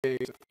 3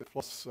 games.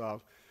 Plus,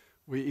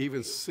 we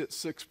even sit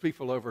 6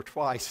 people over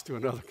twice to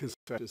another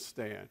concession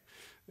stand.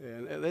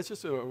 And that's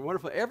just a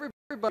wonderful,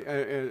 everybody,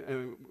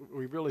 and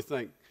we really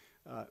thank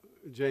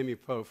Jamie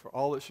Poe for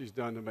all that she's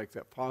done to make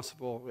that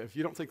possible. If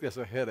you don't think that's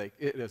a headache,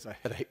 it is a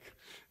headache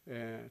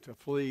to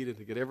plead and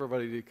to get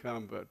everybody to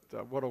come.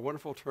 But what a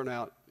wonderful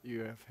turnout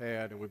you have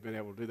had, and we've been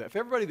able to do that. For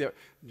everybody there,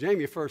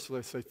 Jamie first,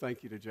 let's say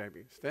thank you to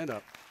Jamie. Stand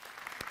up.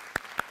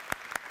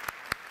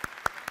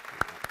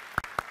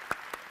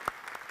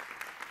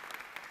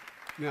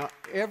 Now,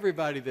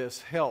 everybody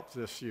that's helped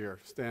this year,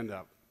 stand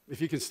up. If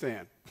you can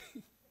stand.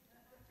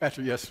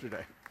 After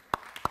yesterday.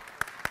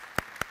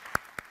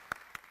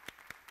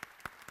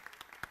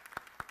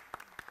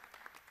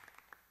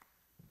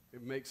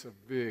 It makes a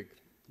big,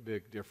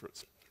 big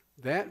difference.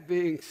 That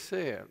being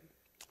said,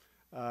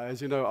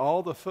 as you know,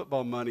 all the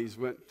football monies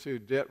went to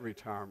debt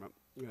retirement.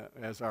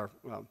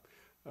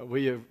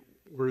 We're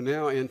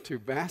now into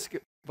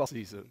basketball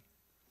season,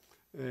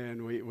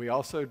 and we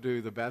also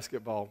do the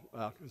basketball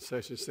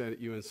concession stand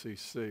at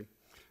UNCC,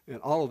 and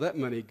all of that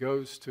money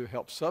goes to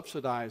help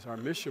subsidize our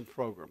mission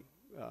program.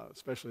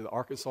 Especially the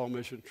Arkansas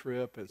mission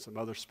trip and some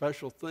other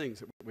special things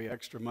that we have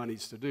extra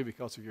monies to do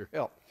because of your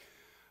help.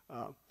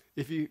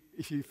 If you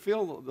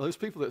feel, those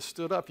people that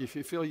stood up, if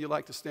you feel you'd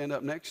like to stand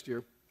up next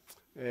year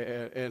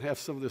and have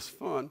some of this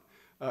fun,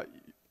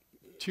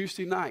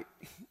 Tuesday night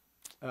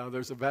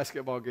there's a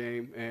basketball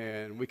game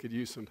and we could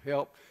use some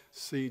help.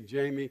 See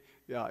Jamie,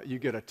 you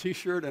get a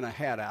t-shirt and a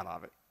hat out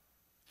of it.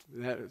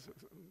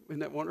 Isn't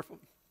that wonderful?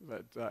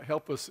 But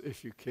help us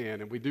if you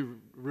can, and we do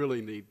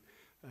really need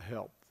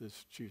help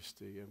this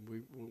Tuesday,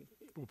 and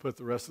we'll put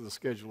the rest of the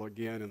schedule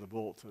again in the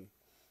bulletin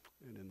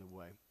and in the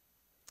way.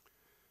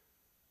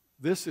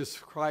 This is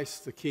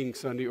Christ the King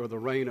Sunday, or the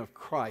Reign of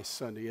Christ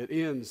Sunday. It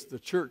ends the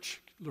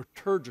church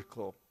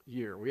liturgical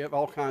year. We have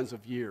all kinds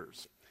of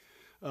years.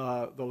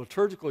 The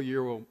liturgical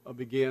year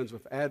begins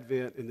with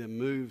Advent and then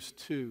moves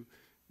to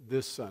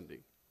this Sunday.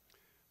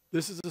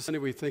 This is the Sunday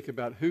we think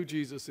about who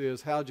Jesus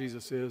is, how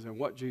Jesus is, and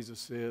what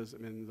Jesus is,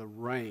 and in the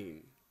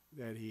reign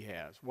that he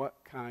has. What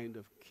kind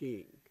of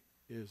king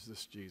is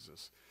this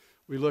Jesus?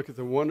 We look at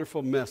the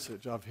wonderful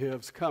message of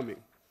his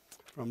coming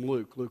from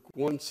Luke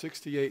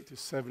 1:68 to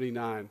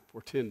 79,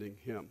 portending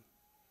him.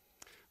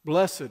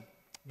 Blessed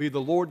be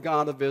the Lord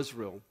God of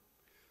Israel,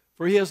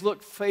 for he has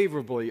looked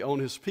favorably on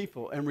his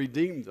people and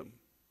redeemed them.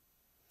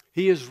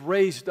 He has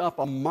raised up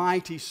a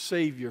mighty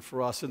Savior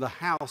for us in the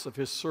house of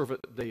his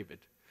servant David,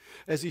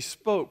 as he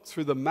spoke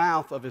through the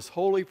mouth of his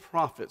holy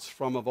prophets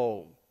from of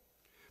old,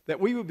 that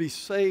we would be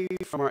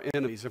saved from our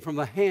enemies and from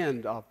the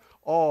hand of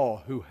all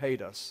who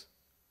hate us.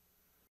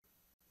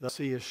 Thus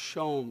he has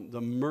shown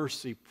the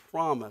mercy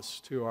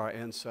promised to our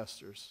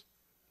ancestors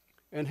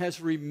and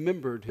has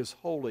remembered his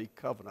holy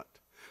covenant,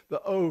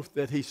 the oath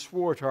that he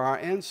swore to our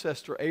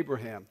ancestor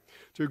Abraham,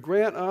 to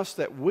grant us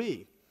that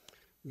we,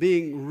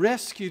 being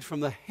rescued from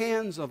the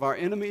hands of our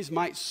enemies,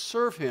 might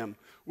serve him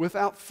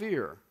without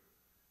fear,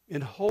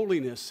 in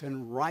holiness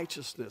and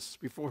righteousness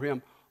before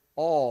him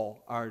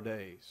all our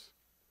days.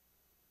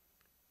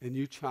 And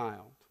you,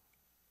 child,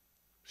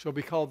 shall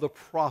be called the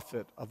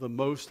prophet of the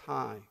Most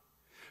High,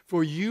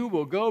 for you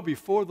will go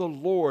before the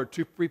Lord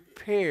to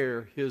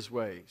prepare his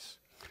ways,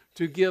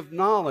 to give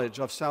knowledge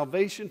of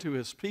salvation to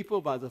his people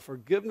by the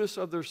forgiveness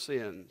of their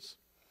sins.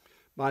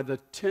 By the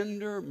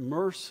tender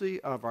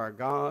mercy of our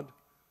God,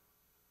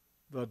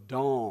 the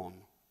dawn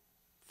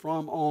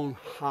from on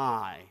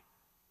high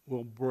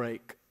will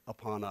break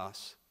upon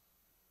us,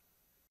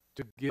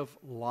 to give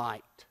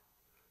light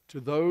to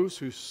those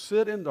who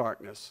sit in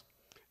darkness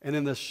and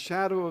in the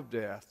shadow of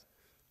death,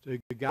 to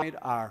guide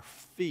our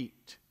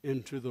feet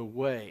into the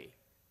way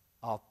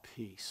of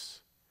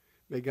peace.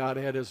 May God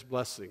add his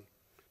blessing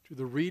to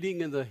the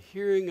reading and the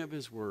hearing of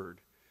his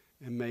word,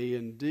 and may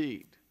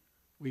indeed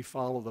we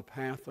follow the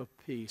path of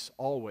peace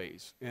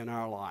always in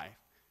our life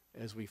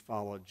as we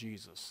follow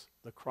Jesus,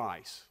 the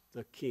Christ,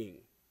 the King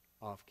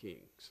of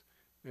kings.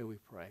 May we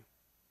pray.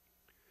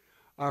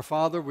 Our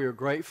Father, we are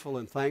grateful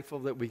and thankful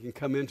that we can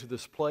come into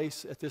this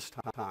place at this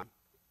time.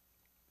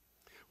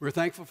 We're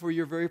thankful for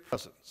your very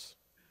presence.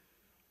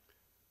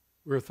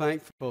 We're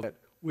thankful that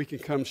we can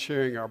come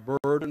sharing our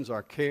burdens,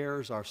 our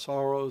cares, our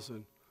sorrows,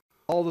 and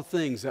all the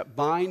things that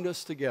bind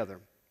us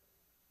together.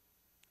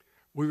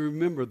 We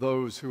remember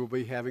those who will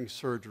be having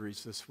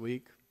surgeries this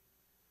week.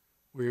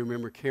 We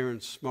remember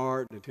Karen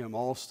Smart and Tim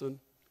Alston.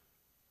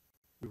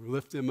 We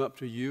lift them up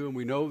to you, and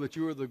we know that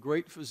you are the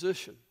great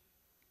physician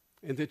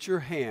and that your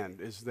hand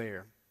is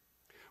there.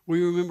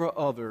 We remember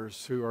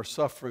others who are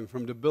suffering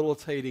from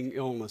debilitating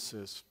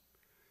illnesses.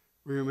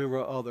 We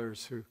remember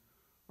others who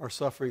are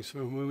suffering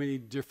from so many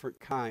different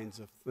kinds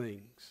of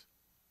things.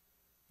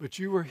 But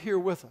you are here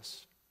with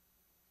us.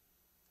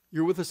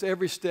 You're with us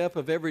every step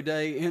of every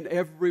day in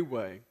every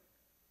way.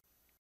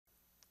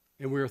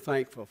 And we are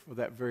thankful for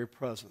that very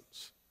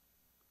presence.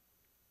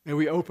 And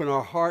we open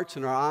our hearts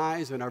and our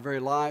eyes and our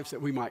very lives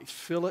that we might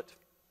feel it,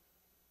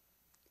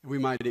 that we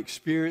might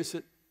experience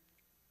it,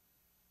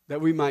 that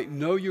we might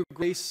know your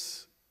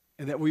grace,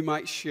 and that we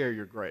might share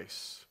your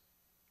grace.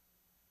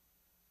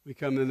 We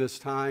come in this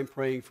time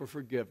praying for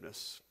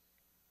forgiveness.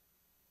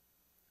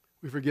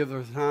 We forgive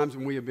the times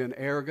when we have been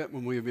arrogant,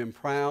 when we have been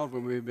proud,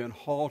 when we have been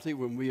haughty,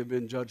 when we have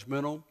been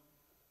judgmental.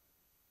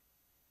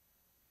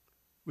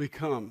 We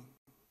come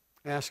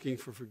asking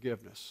for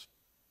forgiveness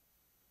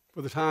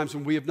for the times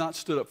when we have not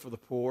stood up for the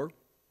poor,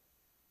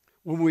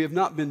 when we have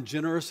not been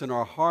generous in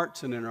our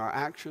hearts and in our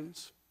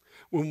actions,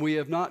 when we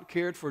have not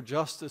cared for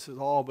justice at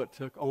all but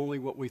took only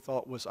what we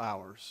thought was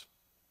ours.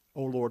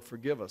 Oh Lord,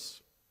 forgive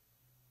us.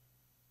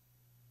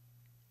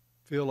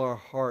 Fill our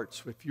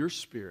hearts with your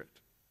Spirit,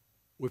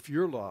 with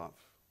your love,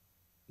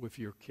 with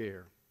your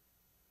care.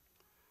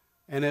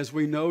 And as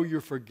we know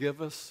your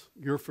forgiveness,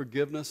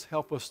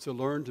 help us to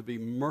learn to be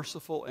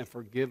merciful and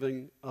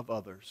forgiving of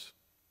others.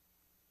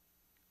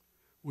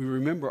 We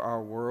remember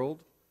our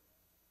world.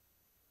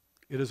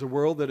 It is a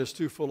world that is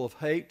too full of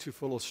hate, too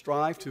full of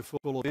strife, too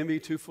full of envy,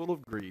 too full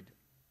of greed.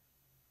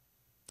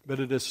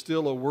 But it is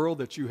still a world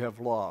that you have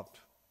loved,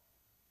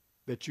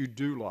 that you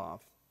do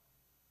love,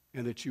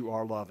 and that you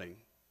are loving.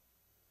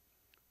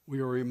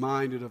 We are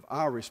reminded of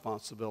our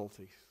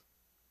responsibilities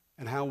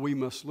and how we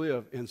must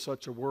live in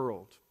such a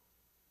world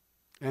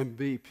and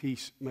be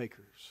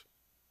peacemakers.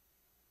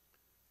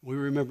 We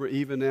remember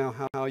even now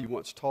how you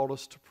once taught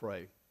us to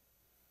pray.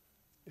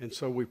 And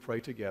so we pray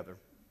together.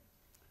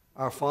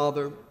 Our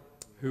Father,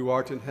 who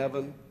art in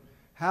heaven,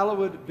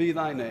 hallowed be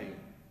thy name.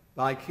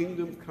 Thy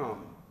kingdom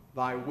come,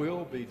 thy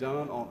will be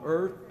done on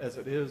earth as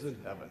it is in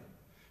heaven.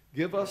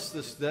 Give us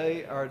this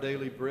day our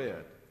daily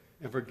bread,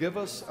 and forgive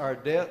us our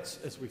debts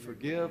as we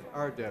forgive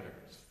our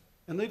debtors.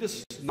 And lead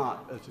us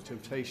not into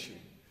temptation,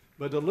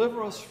 but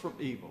deliver us from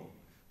evil.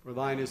 For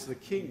thine is the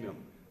kingdom,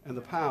 and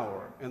the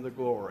power, and the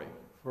glory,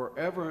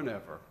 forever and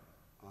ever.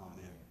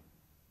 Amen.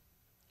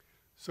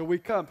 So we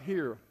come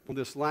here on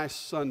this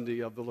last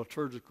Sunday of the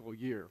liturgical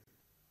year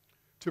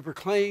to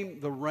proclaim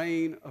the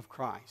reign of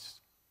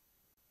Christ.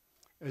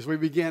 As we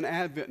begin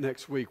Advent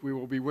next week, we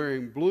will be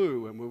wearing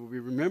blue, and we will be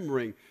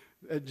remembering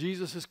that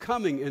Jesus is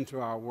coming into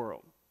our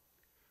world.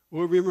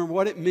 We'll remember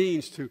what it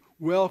means to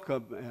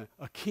welcome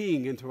a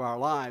king into our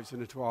lives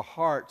and into our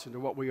hearts and to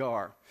what we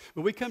are.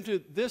 But we come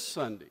to this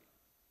Sunday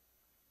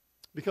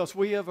because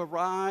we have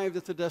arrived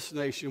at the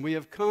destination. We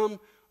have come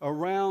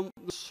around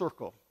the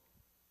circle.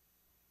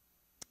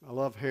 I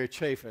love Harry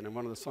Chapin and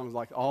one of the songs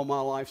like All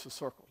My Life's a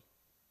Circle.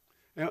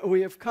 And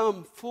we have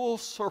come full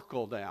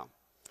circle down.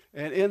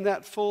 And in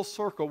that full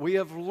circle, we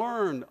have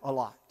learned a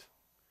lot.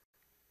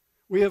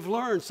 We have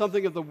learned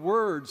something of the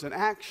words and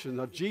action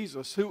of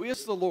Jesus, who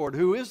is the Lord,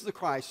 who is the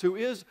Christ, who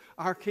is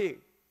our King.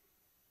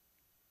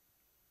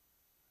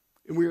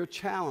 And we are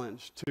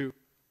challenged to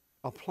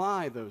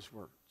apply those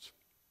words.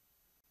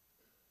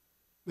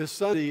 This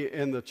Sunday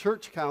in the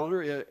church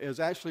calendar is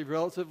actually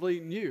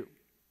relatively new.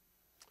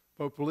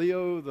 Pope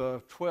Leo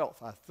XII,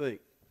 I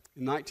think,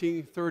 in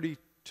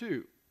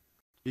 1932,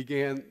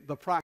 began the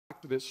practice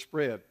that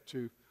spread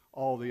to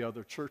all the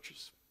other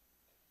churches.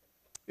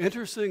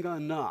 Interesting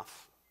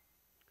enough,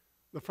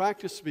 the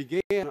practice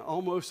began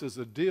almost as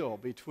a deal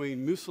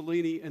between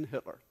Mussolini and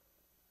Hitler.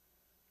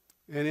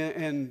 And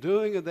in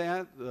doing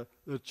that,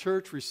 the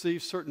church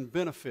received certain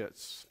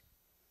benefits.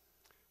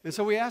 And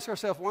so we ask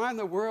ourselves, why in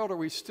the world are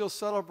we still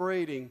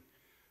celebrating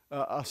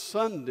a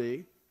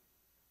Sunday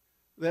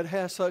that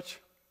has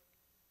such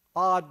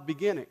odd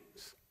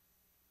beginnings?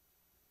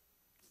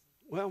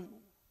 Well,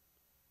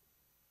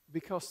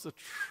 because the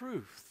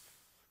truth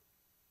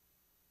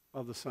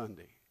of the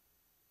Sunday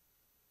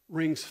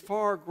rings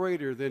far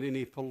greater than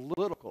any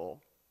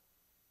political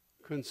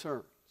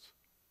concerns.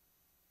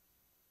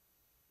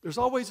 There's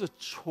always a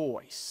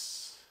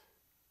choice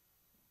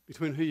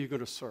between who you're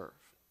going to serve.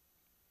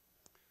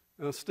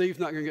 Now, Steve's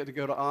not going to get to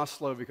go to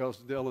Oslo because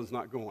Dylan's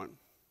not going.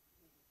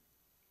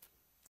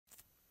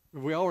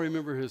 But we all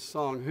remember his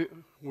song,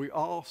 we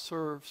all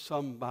serve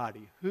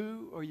somebody.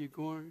 Who are you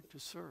going to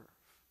serve?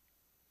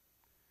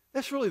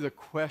 That's really the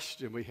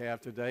question we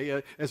have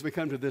today as we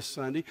come to this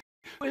Sunday.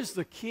 Who is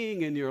the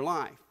king in your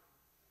life?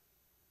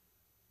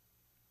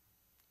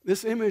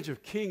 This image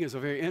of king is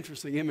a very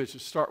interesting image to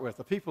start with.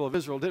 The people of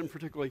Israel didn't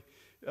particularly,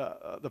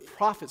 the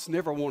prophets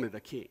never wanted a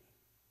king.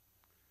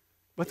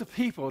 But the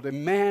people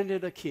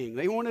demanded a king.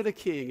 They wanted a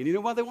king. And you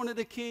know why they wanted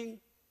a king?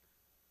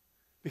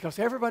 Because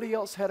everybody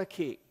else had a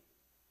king.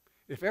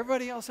 If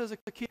everybody else has a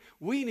king,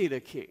 we need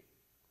a king.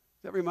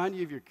 Does that remind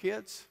you of your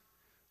kids?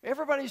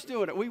 Everybody's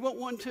doing it. We want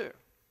one too.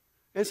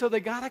 And so they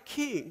got a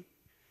king.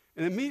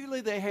 And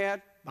immediately they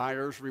had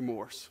buyer's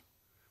remorse.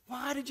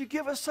 Why did you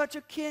give us such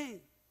a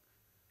king?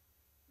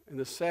 and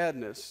the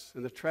sadness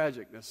and the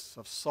tragicness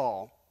of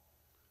Saul,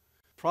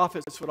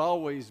 prophets would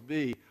always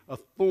be a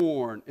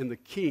thorn in the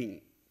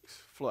king's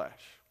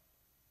flesh.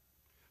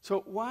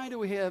 So why do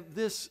we have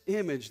this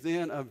image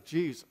then of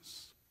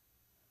Jesus?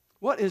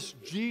 What is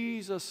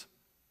Jesus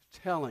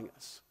telling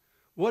us?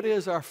 What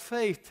is our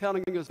faith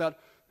telling us about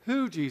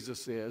who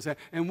Jesus is?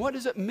 And what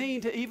does it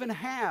mean to even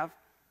have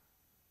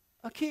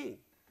a king?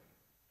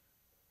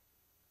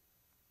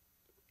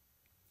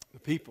 The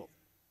people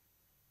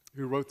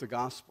who wrote the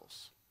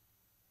Gospels,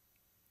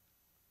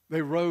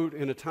 they wrote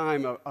in a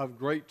time of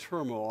great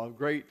turmoil, of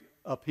great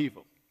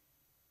upheaval.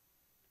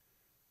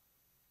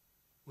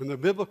 When the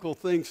biblical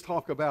things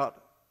talk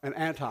about an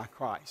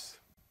antichrist,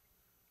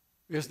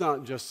 it's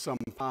not just some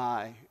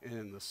pie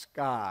in the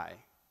sky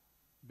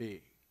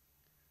being.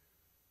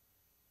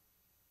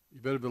 You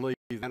better believe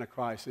the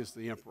Antichrist is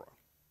the emperor.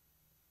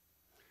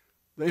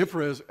 The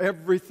emperor is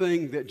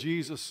everything that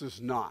Jesus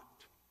is not.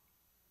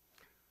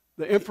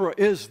 The emperor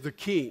is the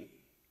king.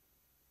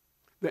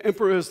 The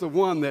emperor is the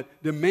one that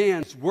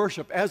demands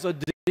worship as a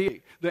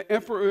deity. The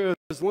emperor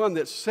is the one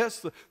that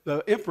sets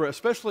the emperor,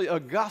 especially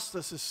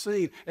Augustus, is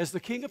seen as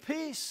the king of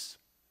peace.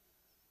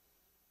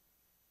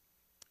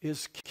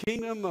 His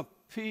kingdom of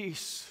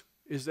peace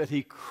is that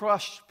he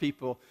crushed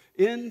people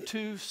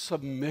into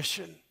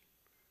submission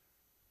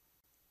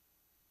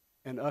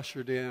and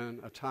ushered in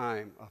a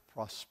time of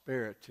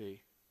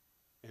prosperity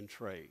and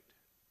trade.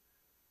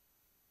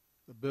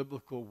 The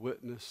biblical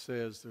witness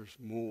says there's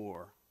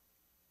more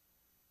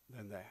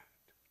than that.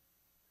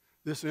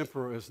 This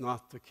emperor is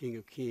not the King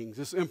of Kings.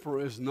 This emperor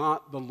is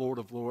not the Lord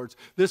of Lords.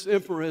 This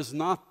emperor is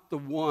not the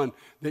one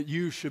that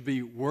you should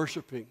be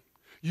worshiping.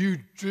 You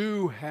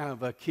do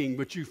have a king,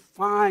 but you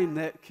find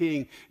that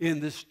king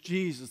in this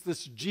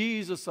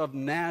Jesus of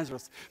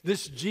Nazareth,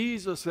 this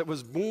Jesus that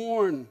was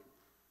born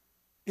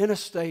in a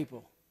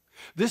stable,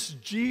 this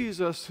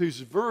Jesus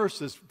whose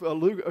birth,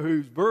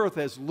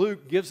 as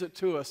Luke gives it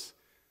to us,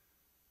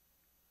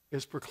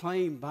 is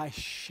proclaimed by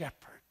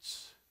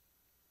shepherds.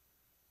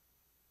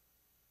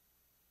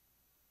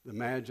 The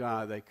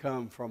Magi, they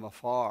come from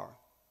afar,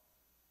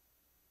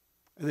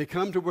 and they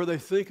come to where they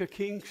think a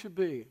king should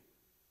be.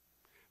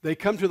 They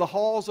come to the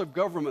halls of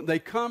government. They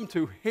come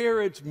to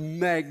Herod's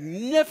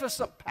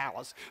magnificent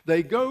palace.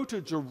 They go to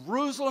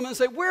Jerusalem and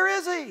say, "Where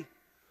is he?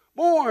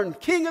 Born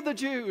King of the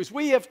Jews.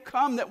 We have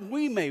come that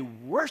we may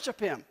worship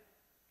him."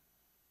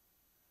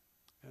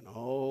 And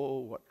oh,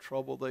 what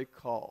trouble they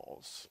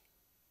cause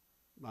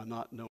by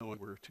not knowing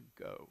where to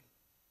go.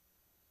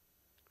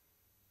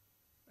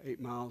 8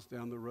 miles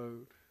down the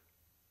road,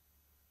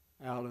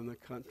 out in the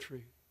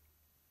country,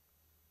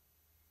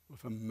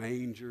 with a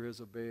manger as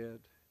a bed,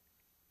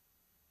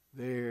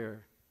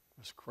 there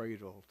was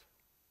cradled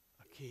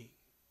a king.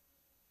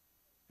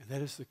 And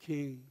that is the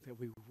king that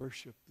we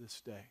worship this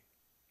day.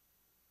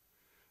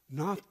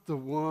 Not the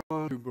one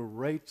who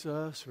berates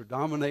us or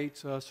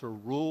dominates us or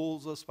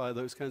rules us by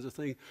those kinds of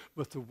things,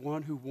 but the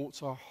one who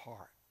wants our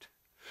heart,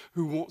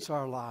 who wants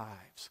our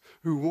lives,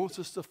 who wants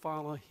us to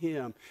follow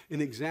him in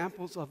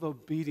examples of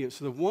obedience,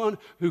 the one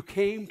who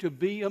came to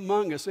be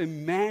among us,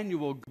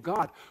 Emmanuel,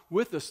 God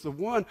with us, the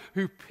one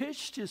who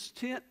pitched his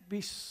tent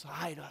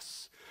beside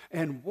us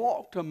and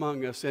walked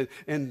among us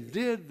and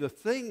did the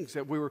things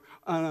that we were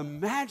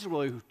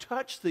unimaginable, who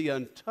touched the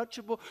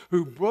untouchable,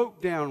 who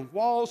broke down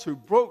walls, who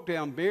broke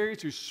down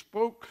barriers, who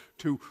spoke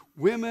to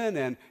women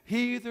and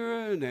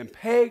heathen and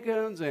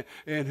pagans,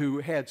 and who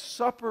had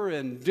supper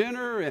and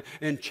dinner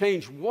and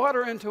changed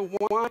water into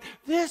wine.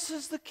 This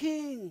is the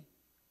King.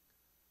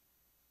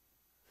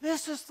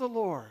 This is the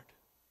Lord.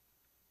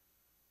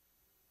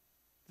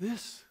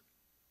 This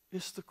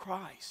is the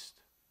Christ.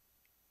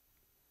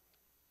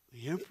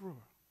 The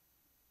emperor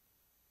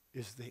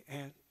is the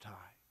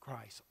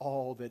Antichrist,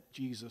 all that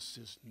Jesus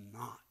is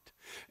not.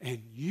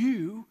 And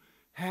you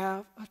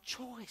have a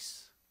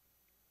choice.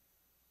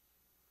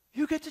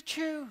 You get to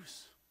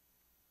choose.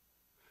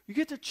 You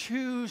get to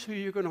choose who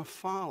you're going to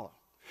follow.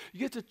 You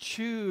get to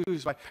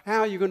choose by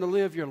how you're going to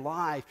live your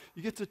life.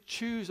 You get to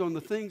choose on the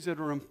things that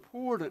are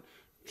important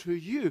to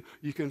you.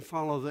 You can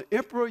follow the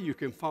emperor, you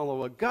can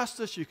follow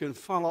Augustus, you can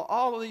follow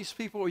all of these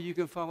people, or you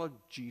can follow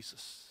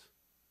Jesus,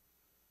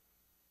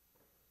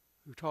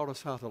 who taught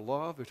us how to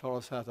love, who taught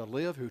us how to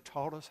live, who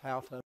taught us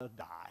how to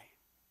die.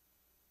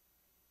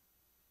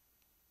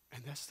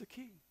 And that's the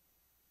King.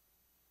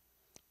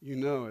 You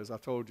know, as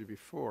I've told you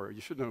before, you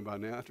should know by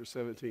now after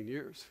 17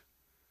 years,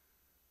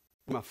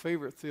 one of my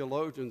favorite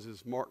theologians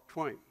is Mark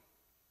Twain.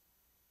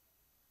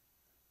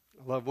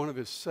 I love one of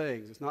his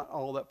sayings. It's not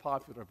all that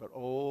popular, but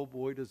oh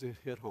boy does it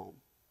hit home.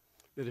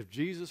 That if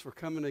Jesus were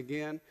coming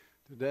again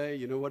today,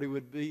 you know what he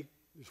would be?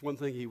 There's one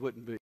thing he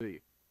wouldn't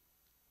be,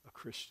 a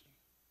Christian.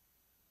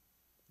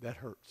 That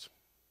hurts.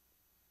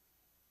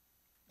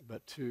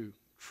 But too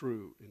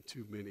true in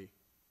too many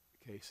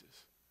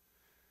cases.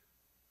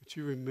 But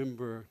you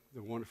remember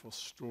the wonderful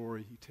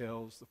story he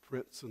tells, the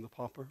prince and the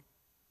pauper?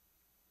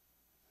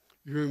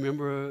 You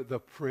remember the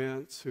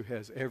prince who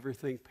has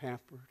everything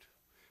pampered,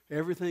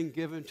 everything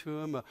given to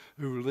him,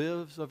 who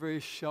lives a very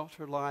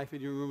sheltered life.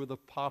 And you remember the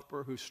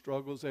pauper who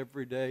struggles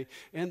every day.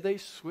 And they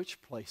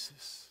switch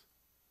places.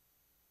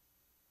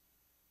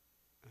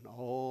 And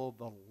all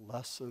the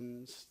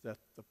lessons that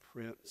the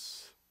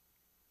prince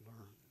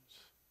learns.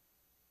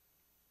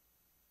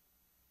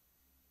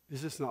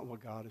 Is this not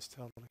what God is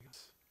telling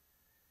us?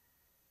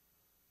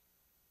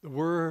 The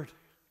Word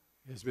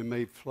has been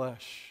made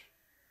flesh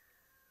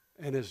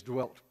and has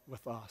dwelt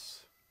with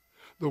us.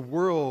 The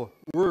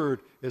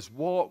Word has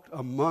walked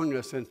among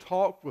us and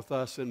talked with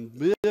us and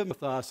lived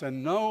with us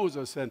and knows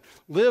us and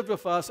lived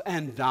with us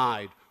and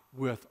died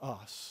with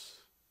us.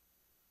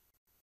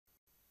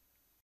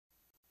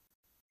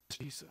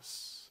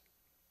 Jesus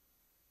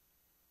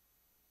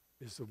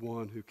is the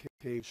one who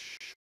came to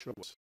show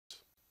us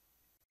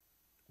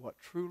what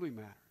truly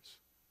matters.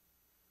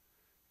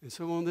 And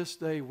so on this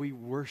day, we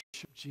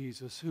worship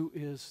Jesus, who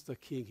is the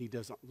King. He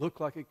doesn't look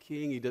like a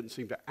king. He doesn't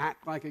seem to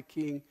act like a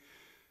king.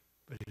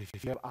 But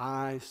if you have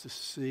eyes to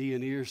see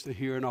and ears to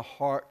hear and a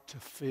heart to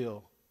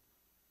feel,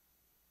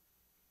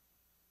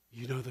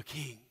 you know the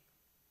King.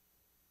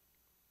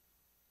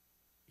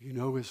 You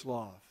know his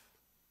love.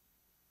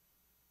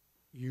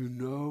 You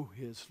know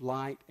his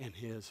light and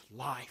his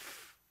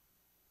life.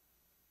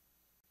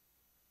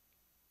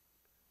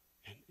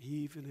 And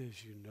even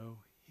as you know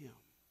him,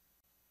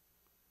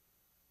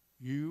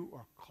 you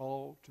are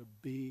called to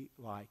be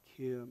like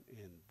him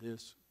in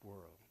this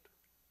world.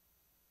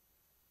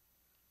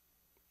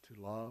 To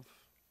love,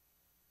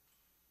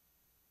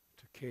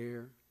 to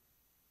care,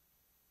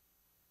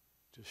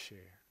 to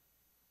share.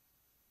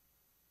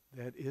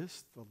 That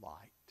is the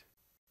light.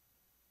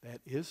 That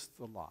is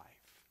the life.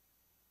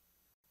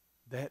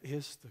 That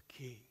is the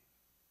King.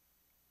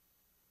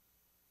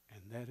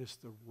 And that is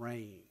the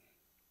reign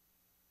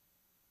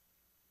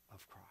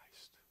of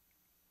Christ.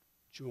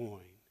 Join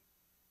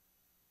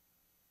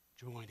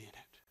in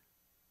it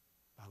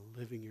by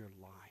living your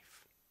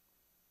life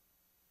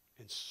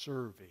and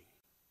serving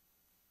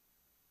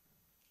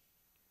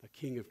the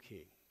King of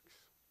Kings,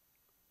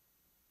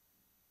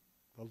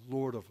 the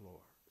Lord of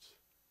Lords,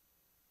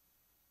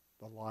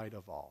 the light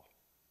of all,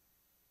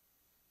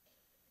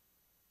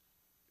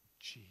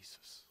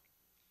 Jesus.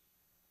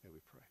 May we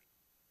pray.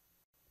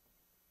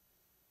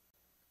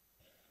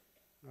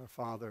 Our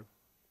Father,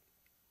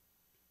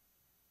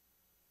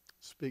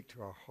 speak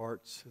to our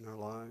hearts and our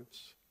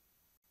lives.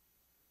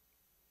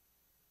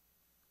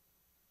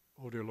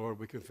 Oh, dear Lord,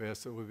 we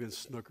confess that we've been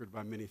snookered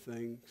by many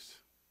things.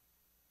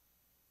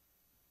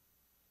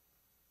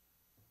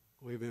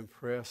 We've been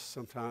pressed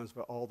sometimes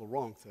by all the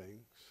wrong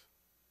things.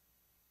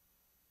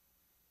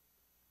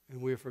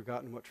 And we have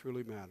forgotten what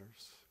truly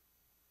matters.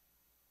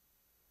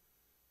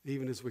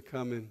 Even as we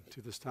come into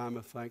this time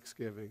of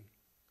thanksgiving,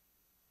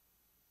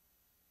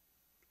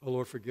 oh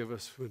Lord, forgive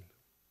us when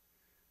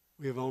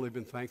we have only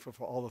been thankful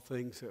for all the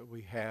things that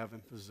we have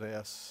and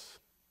possess.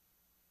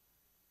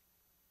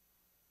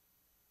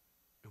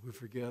 And we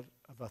forget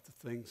about the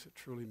things that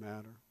truly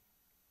matter.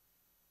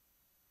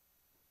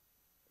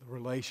 The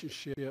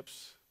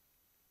relationships,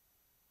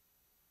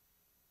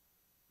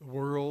 the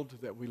world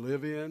that we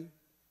live in,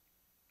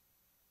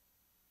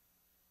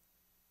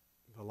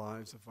 the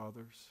lives of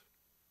others,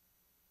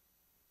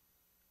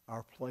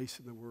 our place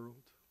in the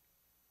world.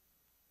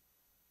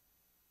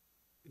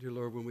 Dear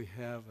Lord, when we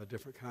have a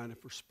different kind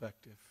of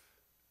perspective,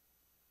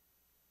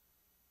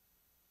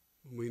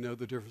 when we know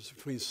the difference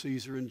between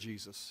Caesar and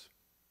Jesus,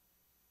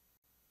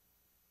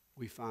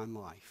 we find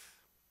life.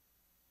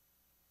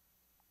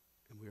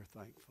 And we are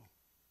thankful.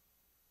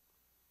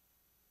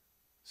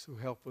 So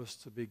help us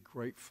to be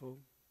grateful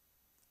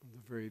from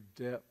the very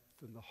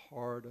depth and the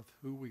heart of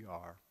who we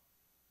are,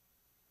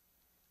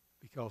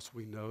 because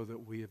we know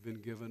that we have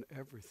been given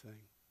everything.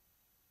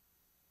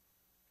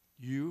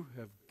 You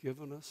have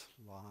given us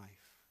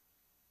life.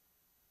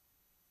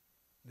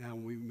 Now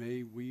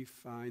we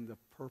find the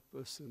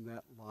purpose in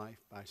that life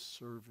by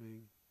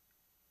serving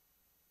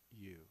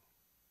you.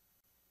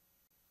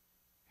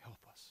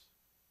 Help us.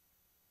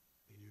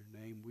 In your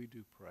name we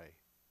do pray.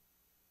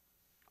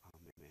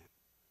 Amen.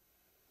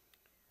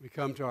 We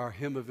come to our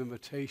hymn of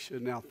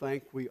invitation. Now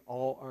thank we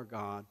all our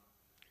God.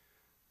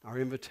 Our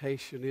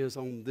invitation is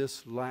on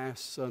this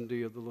last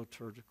Sunday of the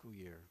liturgical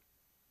year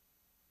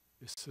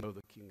is to know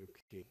the King of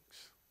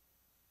Kings,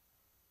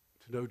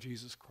 to know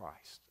Jesus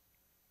Christ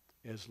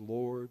as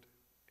Lord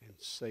and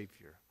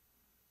Savior,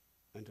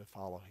 and to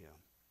follow him.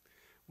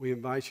 We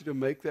invite you to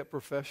make that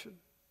profession.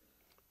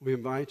 We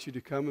invite you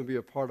to come and be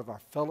a part of our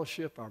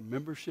fellowship, our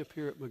membership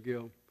here at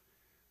McGill.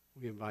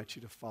 We invite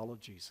you to follow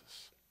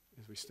Jesus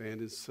as we stand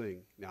and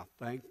sing. Now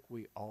thank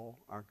we all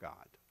our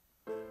God.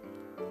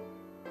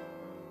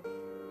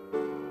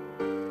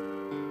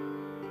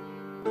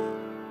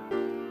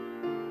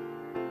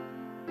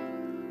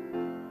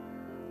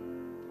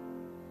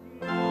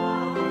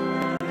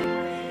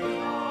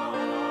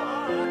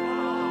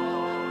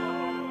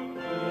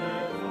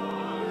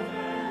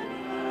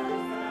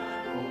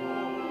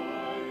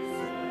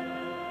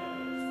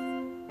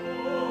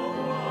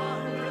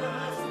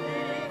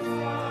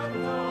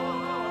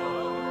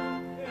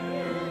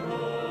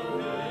 Oh,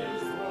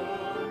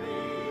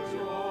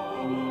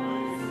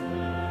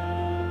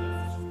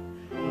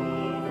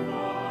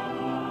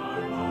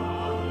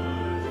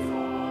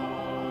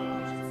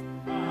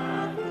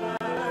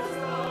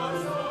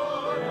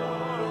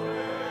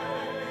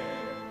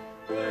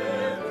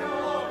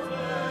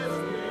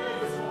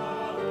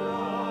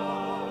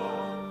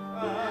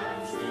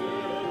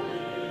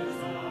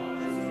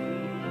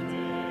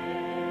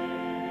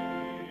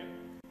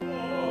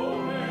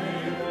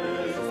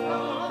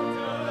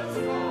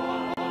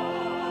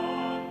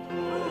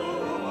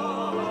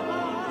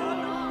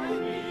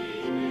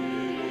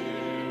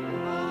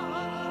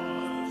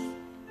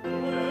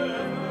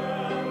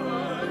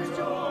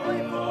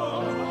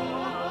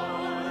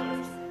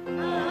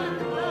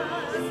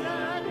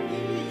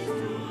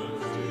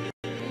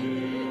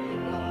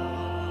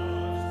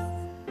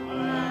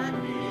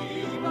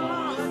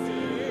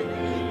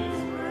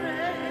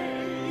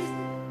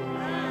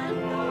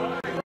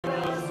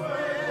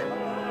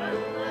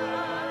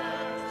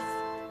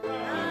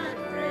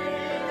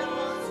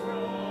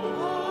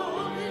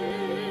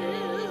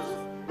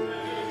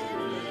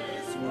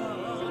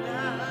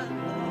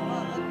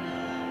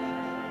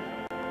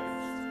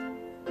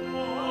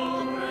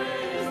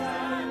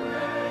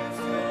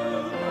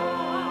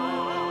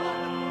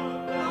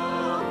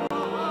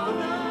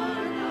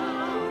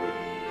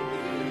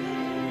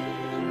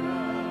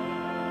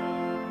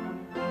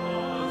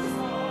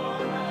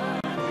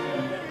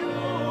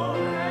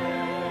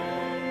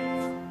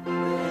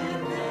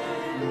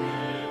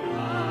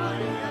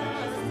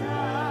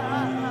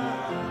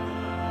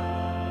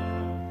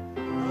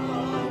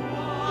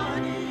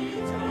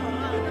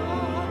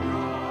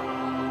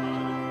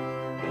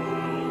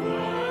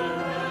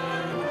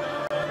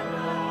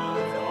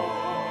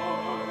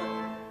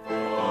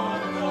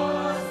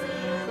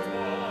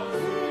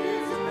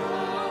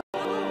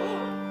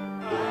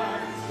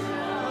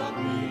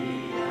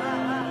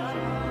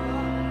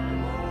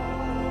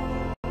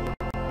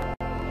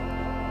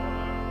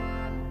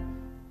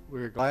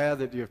 We're glad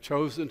that you have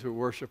chosen to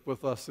worship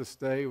with us this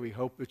day. We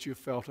hope that you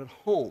felt at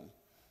home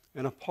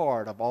and a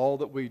part of all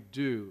that we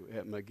do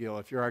at McGill.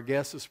 If you're our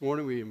guest this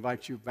morning, we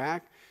invite you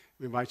back.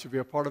 We invite you to be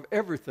a part of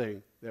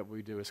everything that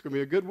we do. It's going to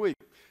be a good week.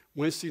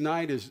 Wednesday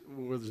night is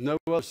no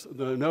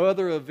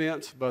other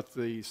events but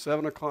the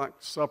 7 o'clock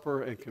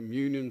supper and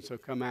communion, so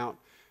come out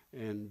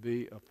and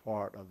be a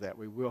part of that.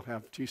 We will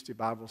have Tuesday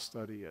Bible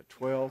study at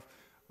 12,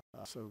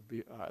 so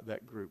be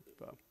that group.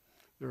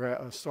 They're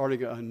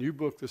starting a new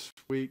book this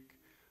week,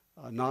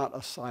 Not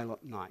a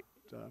Silent Night.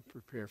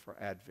 Prepare for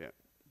Advent.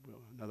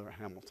 Another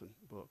Hamilton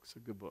book. It's a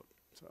good book.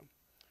 So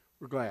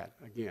we're glad.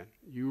 Again,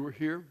 you were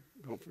here.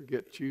 Don't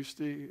forget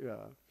Tuesday.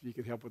 If you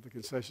can help with the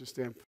concession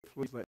stand,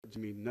 please let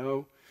Jimmy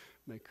know.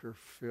 Make her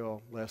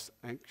feel less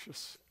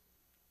anxious.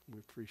 We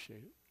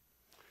appreciate it.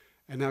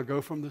 And now go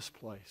from this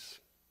place.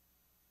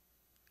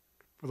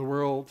 For the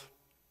world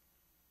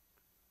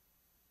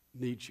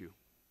needs you.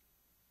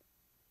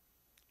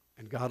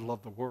 And God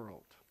loved the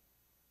world.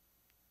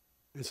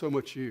 And so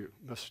much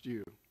must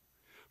you.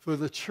 For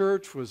the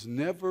church was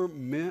never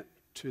meant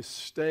to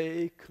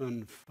stay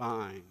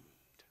confined.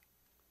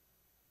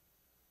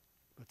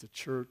 But the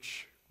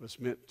church was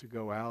meant to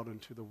go out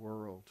into the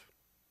world.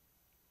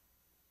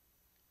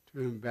 To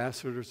be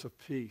ambassadors of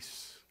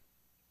peace,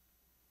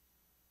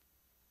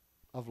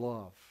 of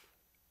love,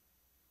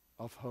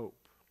 of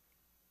hope,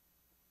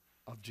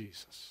 of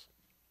Jesus.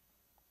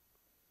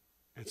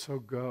 And so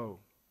go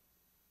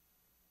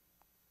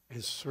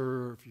and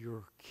serve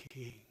your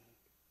King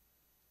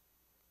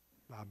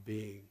by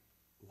being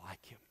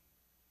like him.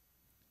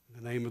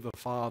 In the name of the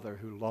Father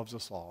who loves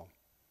us all.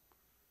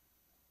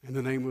 In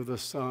the name of the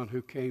Son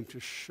who came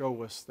to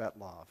show us that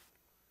love.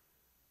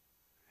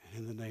 And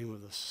in the name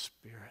of the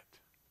Spirit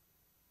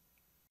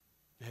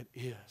that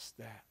is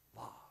that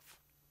love.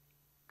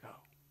 Go.